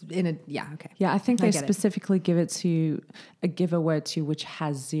it's in a, yeah, okay. Yeah, I think they get it. specifically give a word to which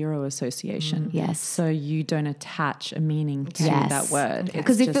has zero association. Yes. So you don't attach a meaning to Yes. that word. Okay.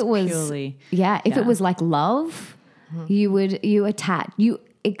 Because if it was purely, if it was like love, you attach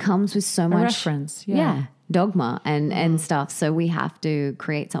it comes with so much reference. dogma and stuff. So we have to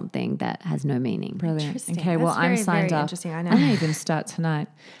create something that has no meaning. Brilliant. Interesting. Okay, well, That's I'm very, signed very up. interesting. I know. I'm going to even start tonight.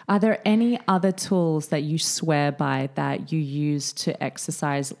 Are there any other tools that you swear by that you use to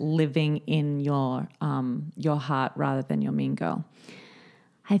exercise living in your heart rather than your mean girl?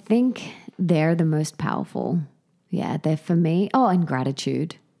 I think they're the most powerful. Yeah, they're for me. Oh, and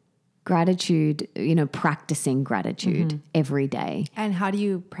gratitude. Gratitude, practicing gratitude every day. And how do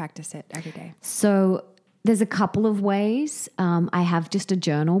you practice it every day? So there's a couple of ways. I have just a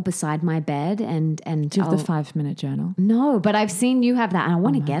journal beside my bed and Do you have the 5-minute journal? No, but I've seen you have that and I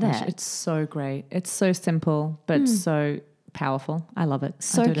want to get Gosh, it. it's so great. It's so simple, but so powerful. I love it.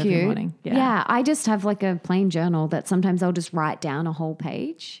 So I do it cute. every morning. Yeah, I just have like a plain journal that sometimes I'll just write down a whole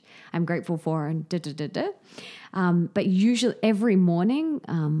page. I'm grateful for and but usually every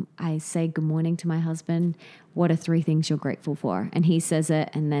morning I say good morning to my husband. What are 3 things you're grateful for? And he says it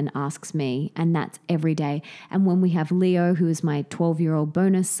and then asks me, and that's every day. And when we have Leo, who is my 12-year-old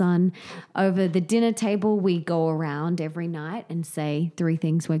bonus son, over the dinner table, we go around every night and say 3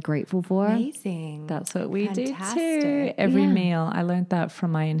 things we're grateful for. Amazing. That's what we do too. Fantastic. Every meal. I learned that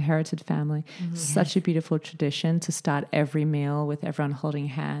from my inherited family. Such a beautiful tradition to start every meal with everyone holding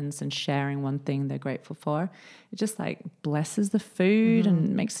hands and sharing one thing they're grateful for. It just like blesses the food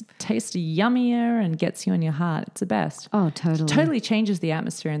and makes it taste yummier and gets you in your heart. It's the best. Oh, totally. It totally changes the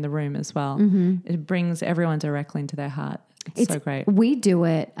atmosphere in the room as well. It brings everyone directly into their heart. It's so great. We do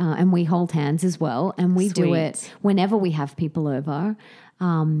it and we hold hands as well. And we do it whenever we have people over.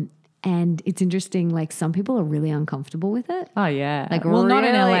 And it's interesting, like some people are really uncomfortable with it. Oh, yeah. Like, well, not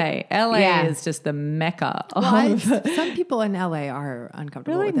in really? LA. LA Yeah. is just the mecca. Well, some people in LA are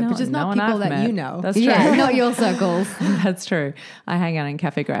uncomfortable Really? with it, No, but just no not one people I've that met. you know. That's true. Yeah, not your circles. That's true. I hang out in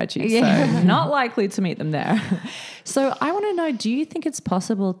Cafe Garachi, so not likely to meet them there. So I want to know, do you think it's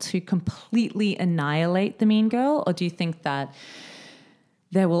possible to completely annihilate the mean girl, or do you think that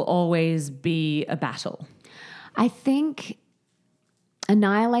there will always be a battle? I think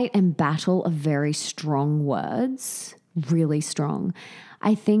annihilate and battle are very strong words, really strong.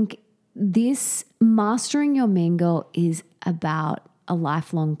 I think this mastering your mean girl is about a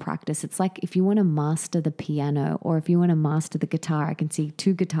lifelong practice. It's like if you want to master the piano or if you want to master the guitar, I can see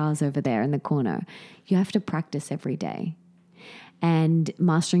 2 guitars over there in the corner. You have to practice every day. And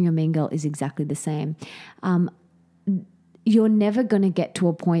mastering your mean girl is exactly the same. You're never going to get to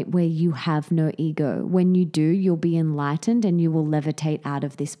a point where you have no ego. When you do, you'll be enlightened and you will levitate out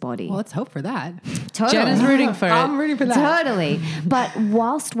of this body. Well, let's hope for that. Totally. Jenna's rooting for it. I'm rooting for that. Totally. But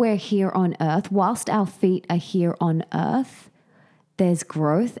whilst we're here on earth, whilst our feet are here on earth, there's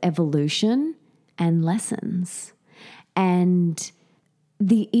growth, evolution, and lessons. And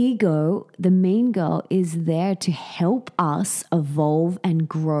the ego, the mean girl, is there to help us evolve and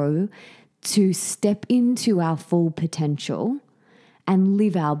grow, to step into our full potential and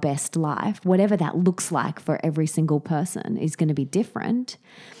live our best life. Whatever that looks like for every single person is going to be different.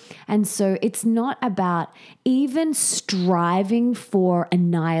 And so it's not about even striving for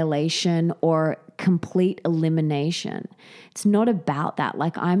annihilation or complete elimination. It's not about that.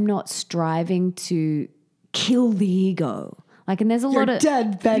 Like, I'm not striving to kill the ego. Like, and there's a lot of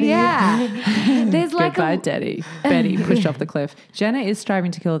dead, Betty. Yeah. There's like Goodbye, Daddy. Betty pushed off the cliff. Jenna is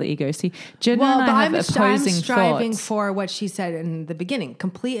striving to kill the ego. See, Jenna and I have opposing I'm striving thoughts. for what she said in the beginning,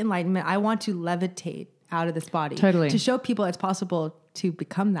 complete enlightenment. I want to levitate out of this body. Totally. To show people it's possible to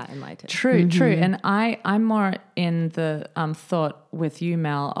become that enlightened. True. And I'm more in the thought with you,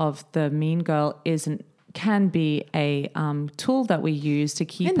 Mel, of the mean girl isn't can be a tool that we use to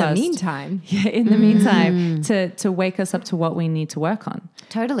keep in the meantime. Yeah, in the meantime, to wake us up to what we need to work on.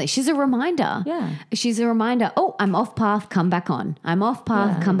 Totally. She's a reminder. Yeah. She's a reminder. Oh, I'm off path, come back on. I'm off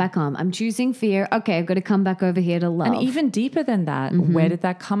path, come back on. I'm choosing fear. Okay, I've got to come back over here to love. And even deeper than that, where did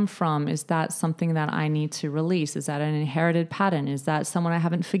that come from? Is that something that I need to release? Is that an inherited pattern? Is that someone I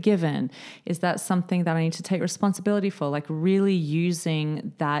haven't forgiven? Is that something that I need to take responsibility for? Like really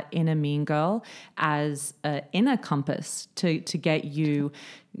using that inner mean girl as an inner compass to get you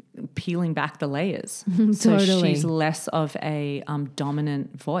peeling back the layers. So Totally. she's less of a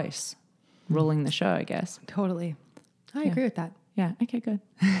dominant voice ruling the show, I guess. Totally. I agree with that. Yeah. Okay, good.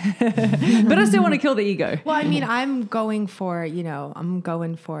 But I still want to kill the ego. Well, I mean, I'm going for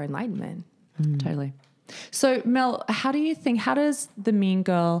enlightenment. Totally. So Mel, how does the mean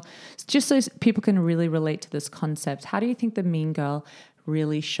girl, just so people can really relate to this concept, how do you think the mean girl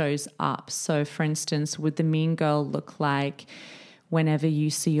really shows up? So for instance, would the mean girl look like whenever you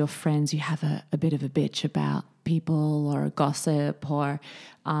see your friends, you have a bit of a bitch about people or a gossip, or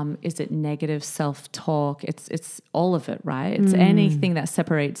is it negative self-talk? It's all of it, right? It's anything that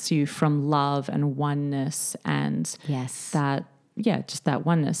separates you from love and oneness and Yes. just that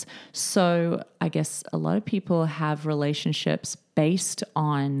oneness. So I guess a lot of people have relationships based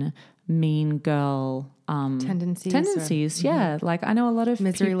on mean girl tendencies. Yeah. Like I know a lot of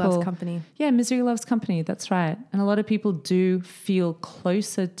Misery people, loves company. Yeah, misery loves company. That's right. And a lot of people do feel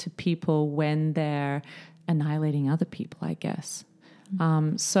closer to people when they're annihilating other people, I guess.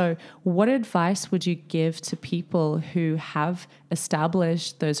 So what advice would you give to people who have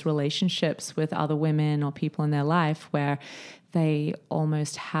established those relationships with other women or people in their life where they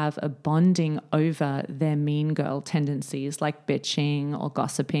almost have a bonding over their mean girl tendencies, like bitching or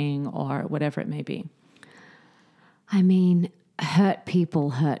gossiping or whatever it may be? I mean, hurt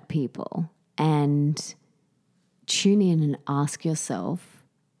people. And tune in and ask yourself,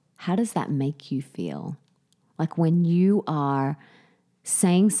 how does that make you feel? Like when you are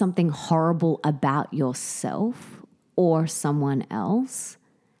saying something horrible about yourself or someone else,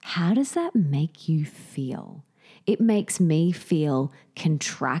 how does that make you feel? It makes me feel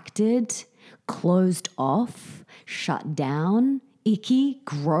contracted, closed off, shut down, icky,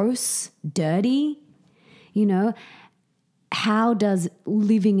 gross, dirty. You know, how does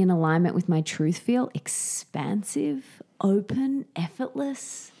living in alignment with my truth feel? Expansive, open,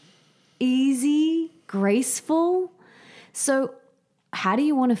 effortless, easy, graceful. So how do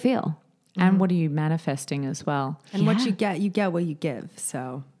you want to feel? And what are you manifesting as well? And what you get what you give.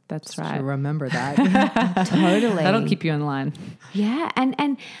 So That's just right. remember that. Totally. That'll keep you in line. Yeah.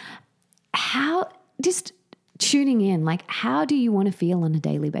 And how, just tuning in, like how do you want to feel on a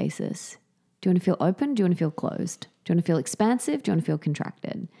daily basis? Do you want to feel open? Do you want to feel closed? Do you want to feel expansive? Do you want to feel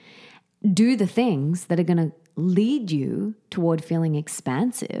contracted? Do the things that are going to lead you toward feeling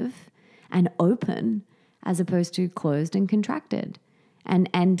expansive and open as opposed to closed and contracted.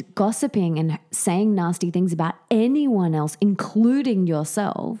 And gossiping and saying nasty things about anyone else, including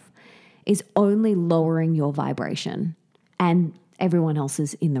yourself, is only lowering your vibration and everyone else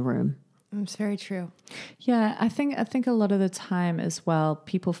is in the room. It's very true. Yeah, I think a lot of the time as well,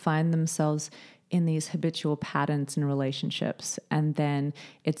 people find themselves in these habitual patterns in relationships, and then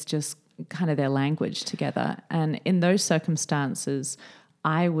it's just kind of their language together. And in those circumstances,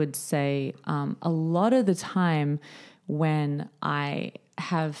 I would say a lot of the time when I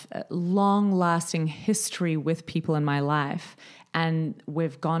have a long-lasting history with people in my life, and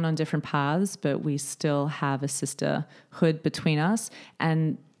we've gone on different paths, but we still have a sisterhood between us,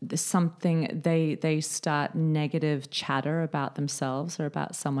 and they start negative chatter about themselves or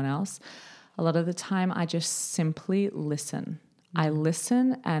about someone else. A lot of the time I just simply listen. I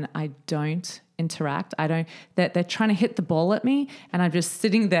listen and I don't interact. They're trying to hit the ball at me and I'm just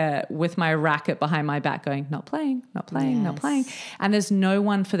sitting there with my racket behind my back going, not playing. And there's no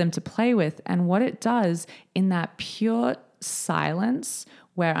one for them to play with. And what it does in that pure silence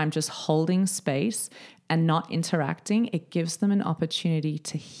where I'm just holding space and not interacting, it gives them an opportunity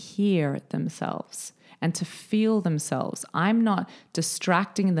to hear themselves and to feel themselves. I'm not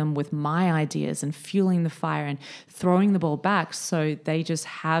distracting them with my ideas and fueling the fire and throwing the ball back, so they just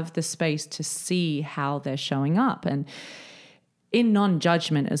have the space to see how they're showing up. And in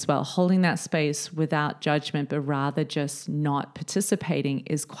non-judgment as well, holding that space without judgment, but rather just not participating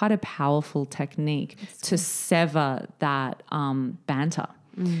is quite a powerful technique to sever that banter.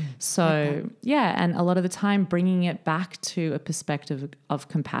 So yeah, and a lot of the time bringing it back to a perspective of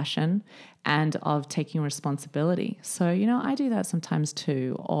compassion and of taking responsibility. So, I do that sometimes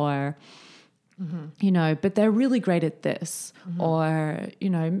too. Or But they're really great at this. Or,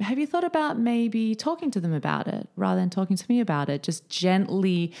 have you thought about maybe talking to them about it rather than talking to me about it? Just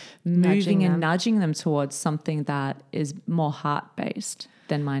gently moving and nudging them towards something that is more heart-based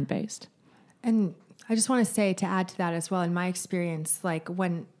than mind-based. And I just want to say, to add to that as well, in my experience,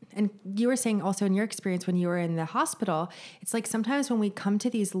 and you were saying also in your experience when you were in the hospital, it's like sometimes when we come to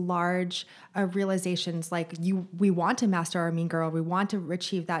these large realizations, like we want to master our mean girl, we want to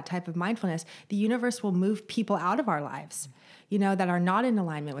achieve that type of mindfulness, the universe will move people out of our lives, that are not in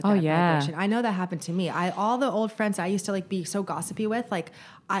alignment with that vibration. I know that happened to me. All the old friends I used to be so gossipy with,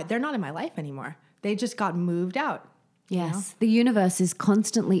 they're not in my life anymore. They just got moved out. Yes, the universe is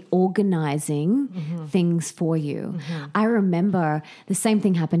constantly organizing things for you. I remember the same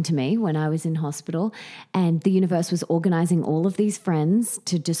thing happened to me when I was in hospital, and the universe was organizing all of these friends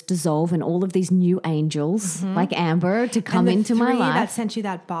to just dissolve, and all of these new angels like Amber to come into my life. That sent you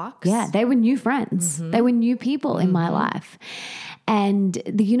that box? Yeah, they were new friends. They were new people in my life. And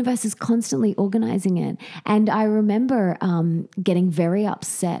the universe is constantly organizing it. And I remember getting very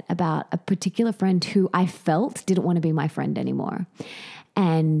upset about a particular friend who I felt didn't want to be my friend anymore.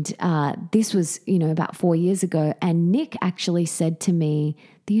 And this was, about 4 years ago. And Nick actually said to me,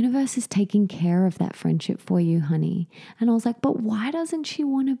 the universe is taking care of that friendship for you, honey. And I was like, but why doesn't she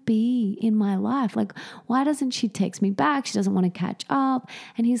want to be in my life? Why doesn't she text me back? She doesn't want to catch up.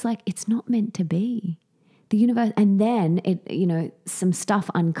 And he's like, it's not meant to be. The universe, and then some stuff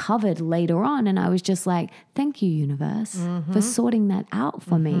uncovered later on, and I was just like, thank you, universe, for sorting that out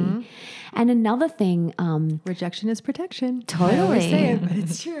for me. And another thing, rejection is protection. Totally. I always say it, but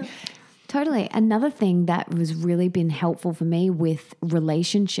it's true. Totally. Another thing that was really been helpful for me with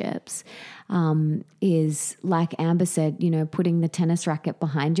relationships is, like Amber said, putting the tennis racket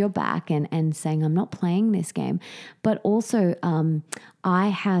behind your back and saying, I'm not playing this game. But also I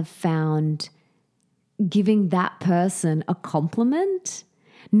have found giving that person a compliment,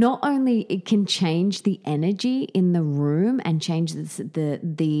 not only it can change the energy in the room and change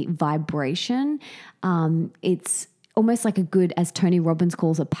the vibration, it's almost like a good, as Tony Robbins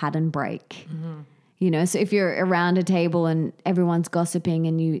calls, a pattern break. So if you're around a table and everyone's gossiping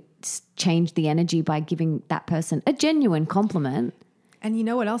and you change the energy by giving that person a genuine compliment. And you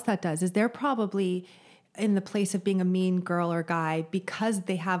know what else that does is they're probably in the place of being a mean girl or guy because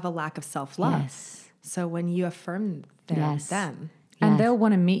they have a lack of self-love. Yes. So when you affirm them. And they'll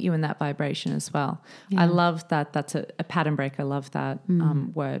want to meet you in that vibration as well. Yeah. I love that. That's a pattern break. I love that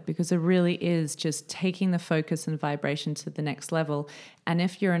word, because it really is just taking the focus and vibration to the next level. And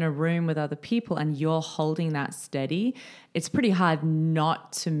if you're in a room with other people and you're holding that steady, it's pretty hard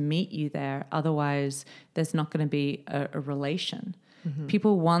not to meet you there. Otherwise, there's not going to be a relation.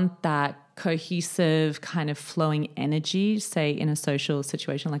 People want that cohesive kind of flowing energy, say in a social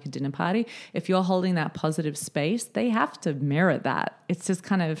situation like a dinner party. If you're holding that positive space, they have to mirror that. It's just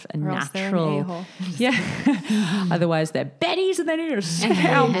kind of a natural. Yeah. Otherwise they're Betty's and they need to sit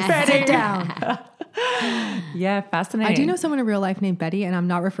down. Betty. Sit down. Yeah, fascinating. I do know someone in real life named Betty, and I'm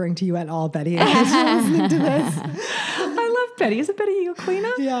not referring to you at all, Betty. I'm listening to this. I love Betty. Is it Betty your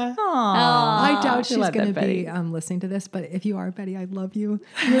cleaner? Yeah. Aww. I doubt she's going to be listening to this, but if you are Betty, I love you.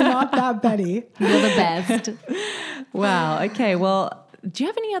 You're not that Betty. You're the best. Wow. Okay. Well, do you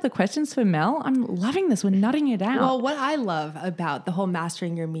have any other questions for Mel? I'm loving this. We're nutting it out. Well, what I love about the whole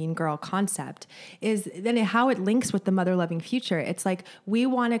mastering your mean girl concept is then how it links with the mother loving future. It's like we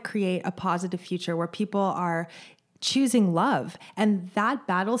want to create a positive future where people are choosing love. And that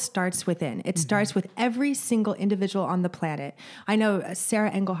battle starts within. It starts with every single individual on the planet. I know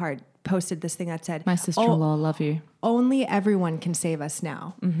Sarah Engelhardt posted this thing that said, my sister-in-law, love you. Only everyone can save us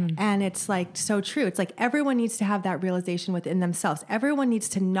now. And it's like so true. It's like everyone needs to have that realization within themselves. Everyone needs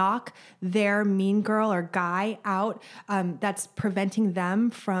to knock their mean girl or guy out that's preventing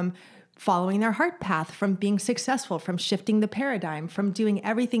them from following their heart path, from being successful, from shifting the paradigm, from doing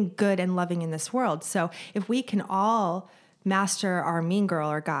everything good and loving in this world. So if we can all master our mean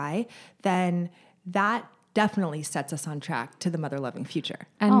girl or guy, then that definitely sets us on track to the mother loving future.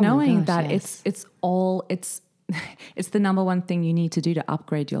 And knowing that it's the number one thing you need to do to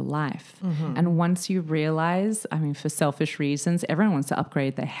upgrade your life. And once you realize, I mean, for selfish reasons, everyone wants to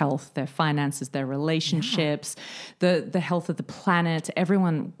upgrade their health, their finances, their relationships, the health of the planet.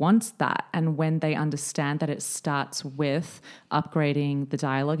 Everyone wants that. And when they understand that it starts with upgrading the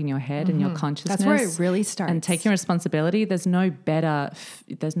dialogue in your head and your consciousness. That's where it really starts. And taking responsibility, there's no better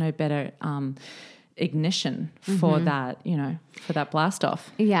ignition for that, for that blast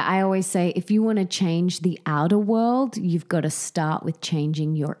off. Yeah, I always say if you want to change the outer world, you've got to start with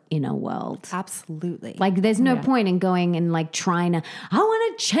changing your inner world. Absolutely. Like there's no point in going and like trying to, I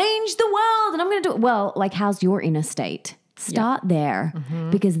want to change the world and I'm going to do it. Well, like how's your inner state? Start there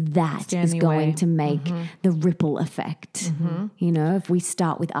because that is going to make the ripple effect. If we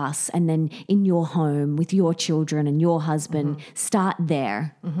start with us and then in your home with your children and your husband, start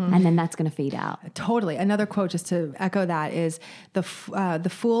there and then that's going to feed out. Totally. Another quote just to echo that is the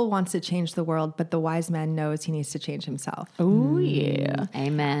fool wants to change the world, but the wise man knows he needs to change himself. Oh, yeah.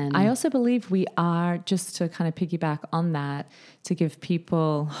 Amen. I also believe we are, just to kind of piggyback on that, to give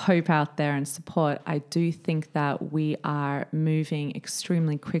people hope out there and support, I do think that we are moving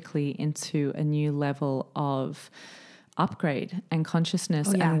extremely quickly into a new level of upgrade and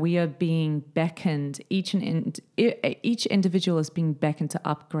consciousness. And we are being beckoned, each individual is being beckoned to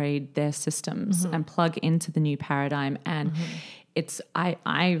upgrade their systems and plug into the new paradigm. And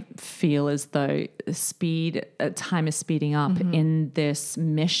I feel as though time is speeding up in this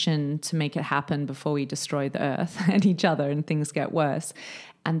mission to make it happen before we destroy the earth and each other and things get worse,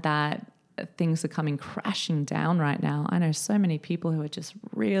 and that things are coming crashing down right now. I know so many people who are just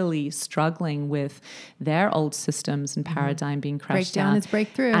really struggling with their old systems and paradigm being crashed down. Breakdown is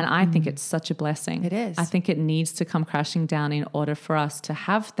breakthrough. And I think it's such a blessing. It is. I think it needs to come crashing down in order for us to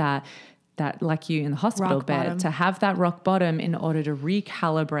have that like you in the hospital rock bed, bottom. to have that rock bottom in order to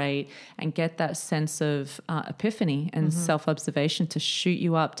recalibrate and get that sense of epiphany and self-observation to shoot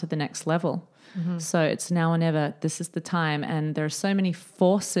you up to the next level. So it's now or never. This is the time. And there are so many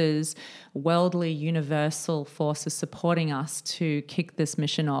forces, worldly, universal forces supporting us to kick this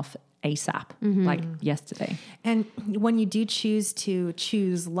mission off ASAP, like yesterday. And when you do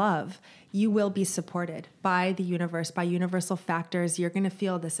choose love, you will be supported by the universe, by universal factors. You're going to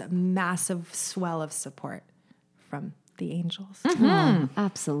feel this massive swell of support from the angels. Oh,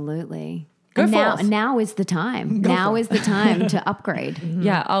 absolutely. Go And forth. now is the time. Now is the time to upgrade.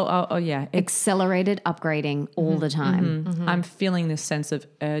 Yeah. Oh, yeah. Accelerated upgrading all the time. I'm feeling this sense of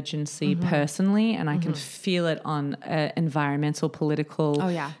urgency personally, and I can feel it on an environmental, political,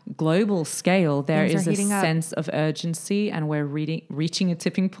 global scale. There Things is are a heating up. sense of urgency, and we're reaching a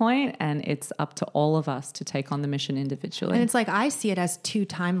tipping point, and it's up to all of us to take on the mission individually. And it's like I see it as two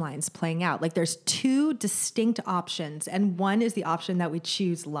timelines playing out. Like there's two distinct options, and one is the option that we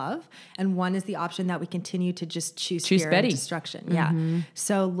choose love, and one is the option that we continue to just choose fear Betty. and destruction. Yeah.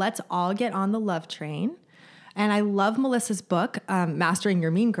 So let's all get on the love train. And I love Melissa's book, Mastering Your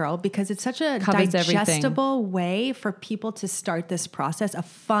Mean Girl, because it's such a Covers digestible way for people to start this process, a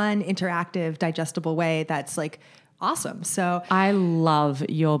fun, interactive, digestible way that's like awesome. So I love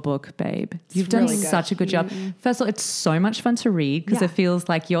your book, babe. You've done really good. such a good job. First of all, it's so much fun to read because Yeah. it feels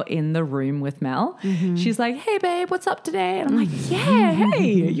like you're in the room with Mel. She's like, "Hey, babe, what's up today?" And I'm like, "Yeah,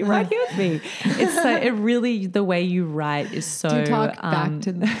 hey, you're right here with me." It's so, it really, the way you write is so. do you talk back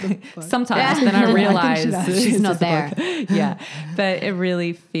to the book? Sometimes, then I realize She's not there. Yeah, but it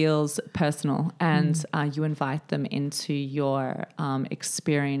really feels personal, and you invite them into your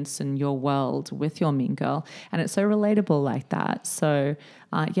experience and your world with your mean girl, and it's so relatable like that. So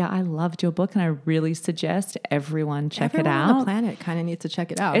I loved your book, and I really suggest everyone check everyone it on the out. planet kind of needs to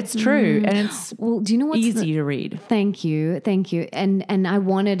check it out. It's true, and it's Well, do you know what's easy to read. Thank you. And I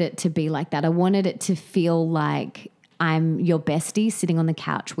wanted it to be like that. I wanted it to feel like I'm your bestie sitting on the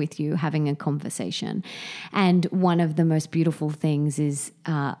couch with you having a conversation. And one of the most beautiful things is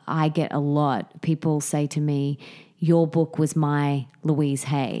I get a lot. People say to me, your book was my Louise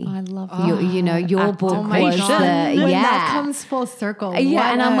Hay. I love Your book Oh my was God. the, when that comes full circle. Yeah,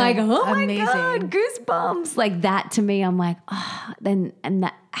 what and I'm a like, oh my amazing. God, goosebumps. Like that to me, I'm like, and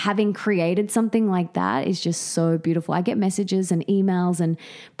that having created something like that is just so beautiful. I get messages and emails and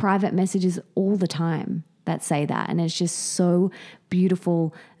private messages all the time that say that. And it's just so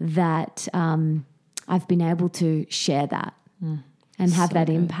beautiful that I've been able to share that and have that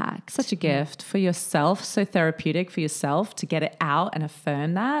impact. Such a gift for yourself, so therapeutic for yourself to get it out and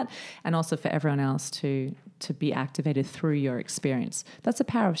affirm that, and also for everyone else to be activated through your experience. That's the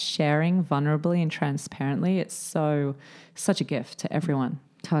power of sharing vulnerably and transparently. It's such a gift to everyone.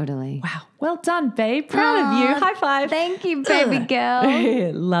 Totally. Wow. Well done, babe. Proud of you. High five. Thank you, baby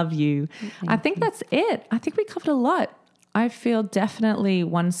girl. Love you. I think that's it. I think we covered a lot. I feel definitely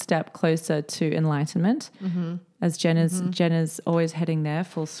one step closer to enlightenment. As Jenna's always heading there,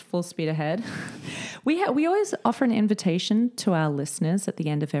 full speed ahead. We always offer an invitation to our listeners at the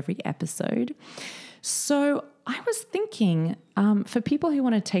end of every episode. So I was thinking for people who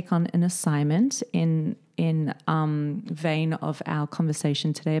want to take on an assignment in vein of our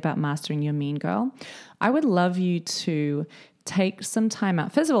conversation today about mastering your mean girl, I would love you to take some time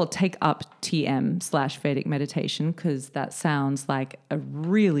out. First of all, take up TM/Vedic meditation, because that sounds like a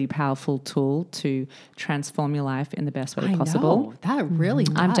really powerful tool to transform your life in the best way possible. Know, that really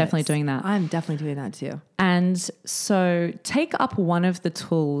does. I'm definitely doing that. I'm definitely doing that too. And so take up one of the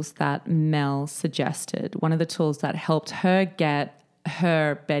tools that Mel suggested, one of the tools that helped her get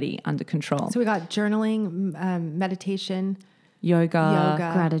her Betty under control. So we got journaling, meditation, yoga,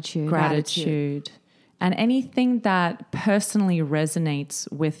 gratitude. And anything that personally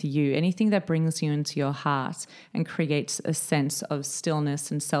resonates with you, anything that brings you into your heart and creates a sense of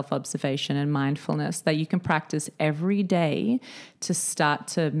stillness and self-observation and mindfulness that you can practice every day to start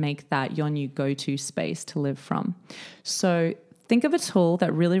to make that your new go-to space to live from. So think of a tool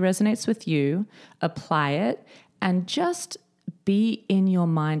that really resonates with you, apply it, and just be in your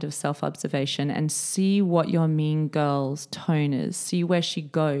mind of self-observation and see what your mean girl's tone is. See where she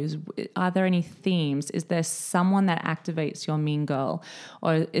goes. Are there any themes? Is there someone that activates your mean girl?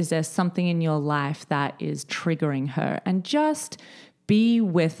 Or is there something in your life that is triggering her? And just be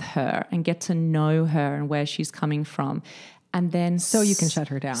with her and get to know her and where she's coming from. And then so you can shut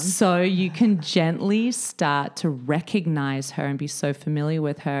her down. So you can gently start to recognize her and be so familiar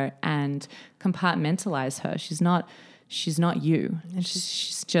with her and compartmentalize her. She's not you. And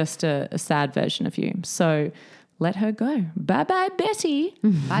she's just a sad version of you. So let her go. Bye-bye, Betty.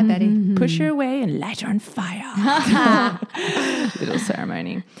 Bye, Betty. Push her away and light her on fire. Little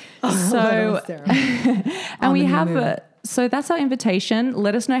ceremony. So, and we have so that's our invitation.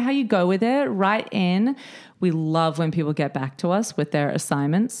 Let us know how you go with it. Write in. We love when people get back to us with their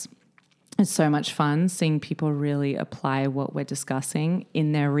assignments. It's so much fun seeing people really apply what we're discussing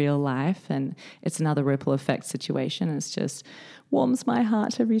in their real life. And it's another ripple effect situation. It's just warms my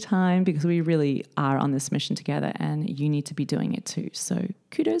heart every time because we really are on this mission together and you need to be doing it too. So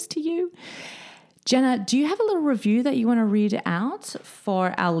kudos to you. Jenna, do you have a little review that you want to read out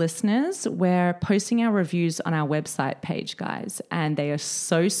for our listeners? We're posting our reviews on our website page, guys, and they are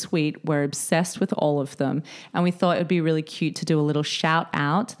so sweet. We're obsessed with all of them. And we thought it would be really cute to do a little shout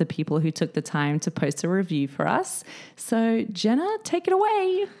out to the people who took the time to post a review for us. So Jenna, take it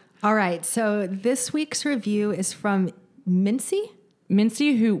away. All right. So this week's review is from Mincy,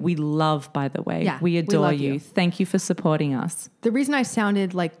 who we love, by the way. Yeah, we adore we love you. Thank you for supporting us. The reason I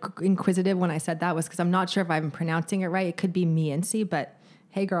sounded like inquisitive when I said that was because I'm not sure if I'm pronouncing it right. It could be Mincy, but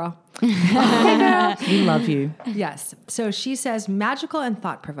hey, girl. Hey, girl. We love you. Yes. So she says, magical and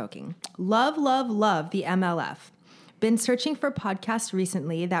thought-provoking. Love, love, love the MLF. Been searching for podcasts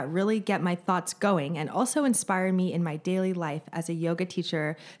recently that really get my thoughts going and also inspire me in my daily life as a yoga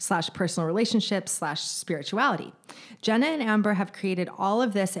teacher / personal relationships / spirituality. Jenna and Amber have created all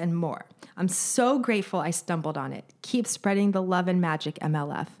of this and more. I'm so grateful I stumbled on it. Keep spreading the love and magic,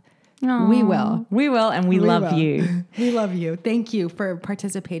 MLF. Aww. We will. We will, and we love you. We love you. Thank you for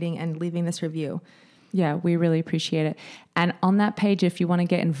participating and leaving this review. Yeah, we really appreciate it. And on that page, if you want to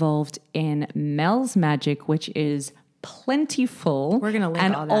get involved in Mel's magic, which is plentiful. We're going to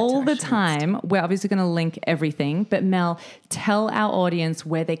link all the time. We're obviously going to link everything. But Mel, tell our audience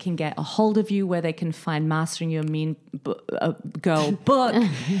where they can get a hold of you, where they can find Mastering Your Mean Girl book.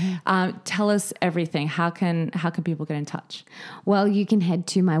 Tell us everything. How can people get in touch? Well, you can head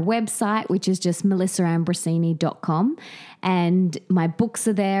to my website, which is just melissaambrosini.com. And my books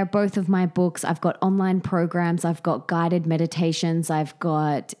are there, both of my books. I've got online programs, I've got guided meditations, I've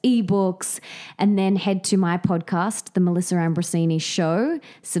got ebooks, and then head to my podcast, The Melissa Ambrosini Show,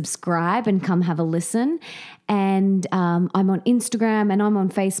 subscribe and come have a listen. And I'm on Instagram and I'm on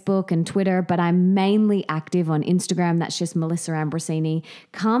Facebook and Twitter, but I'm mainly active on Instagram. That's just Melissa Ambrosini.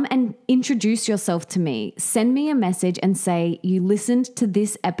 Come and introduce yourself to me. Send me a message and say you listened to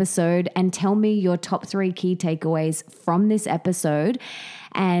this episode and tell me your top 3 key takeaways from this episode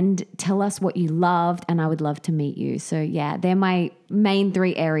and tell us what you loved, and I would love to meet you. So yeah, they're my main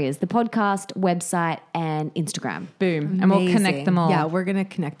 3 areas: the podcast, website, and Instagram. Boom. Amazing. And we'll connect them all. Yeah, we're going to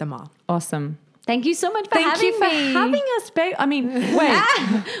connect them all. Awesome. Thank you so much for having me. Thank you for having us, babe. I mean,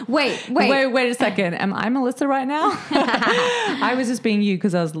 wait a second. Am I Melissa right now? I was just being you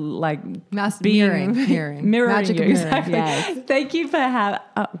because I was like mirroring you. Magic Exactly. Yes. Thank you for having.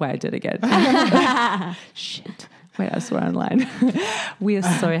 Wait, I did it again. Shit. Wait, I swear online. We are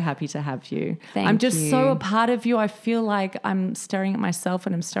so happy to have you. Thank I'm just so you. a part of you. I feel like I'm staring at myself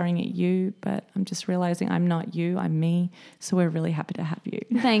and I'm staring at you, but I'm just realizing I'm not you, I'm me. So we're really happy to have you.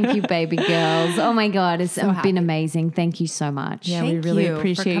 Thank you, baby girls. Oh my God, it's been amazing. Thank you so much. Yeah, we Thank really you for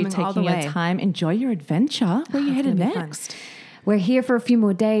appreciate you coming all the taking your way. time. Enjoy your adventure. Where are you headed gonna be fun. next? We're here for a few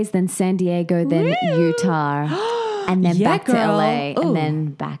more days, then San Diego, then Utah, and then Yeah, back to girl. LA, Ooh. and then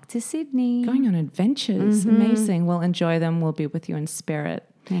back to Sydney. Going on adventures. Amazing. We'll enjoy them. We'll be with you in spirit.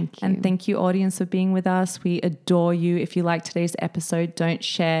 Thank you. And thank you, audience, for being with us. We adore you. If you like today's episode, don't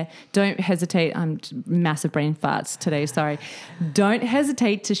hesitate. Massive brain farts today, sorry. Don't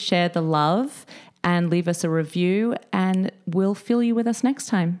hesitate to share the love and leave us a review, and we'll fill you with us next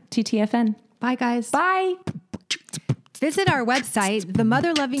time. TTFN. Bye, guys. Bye. Visit our website,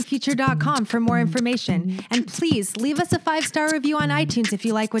 themotherlovingfuture.com, for more information. And please leave us a 5-star review on iTunes if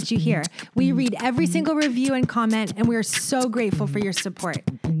you like what you hear. We read every single review and comment, and we are so grateful for your support.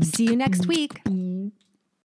 See you next week.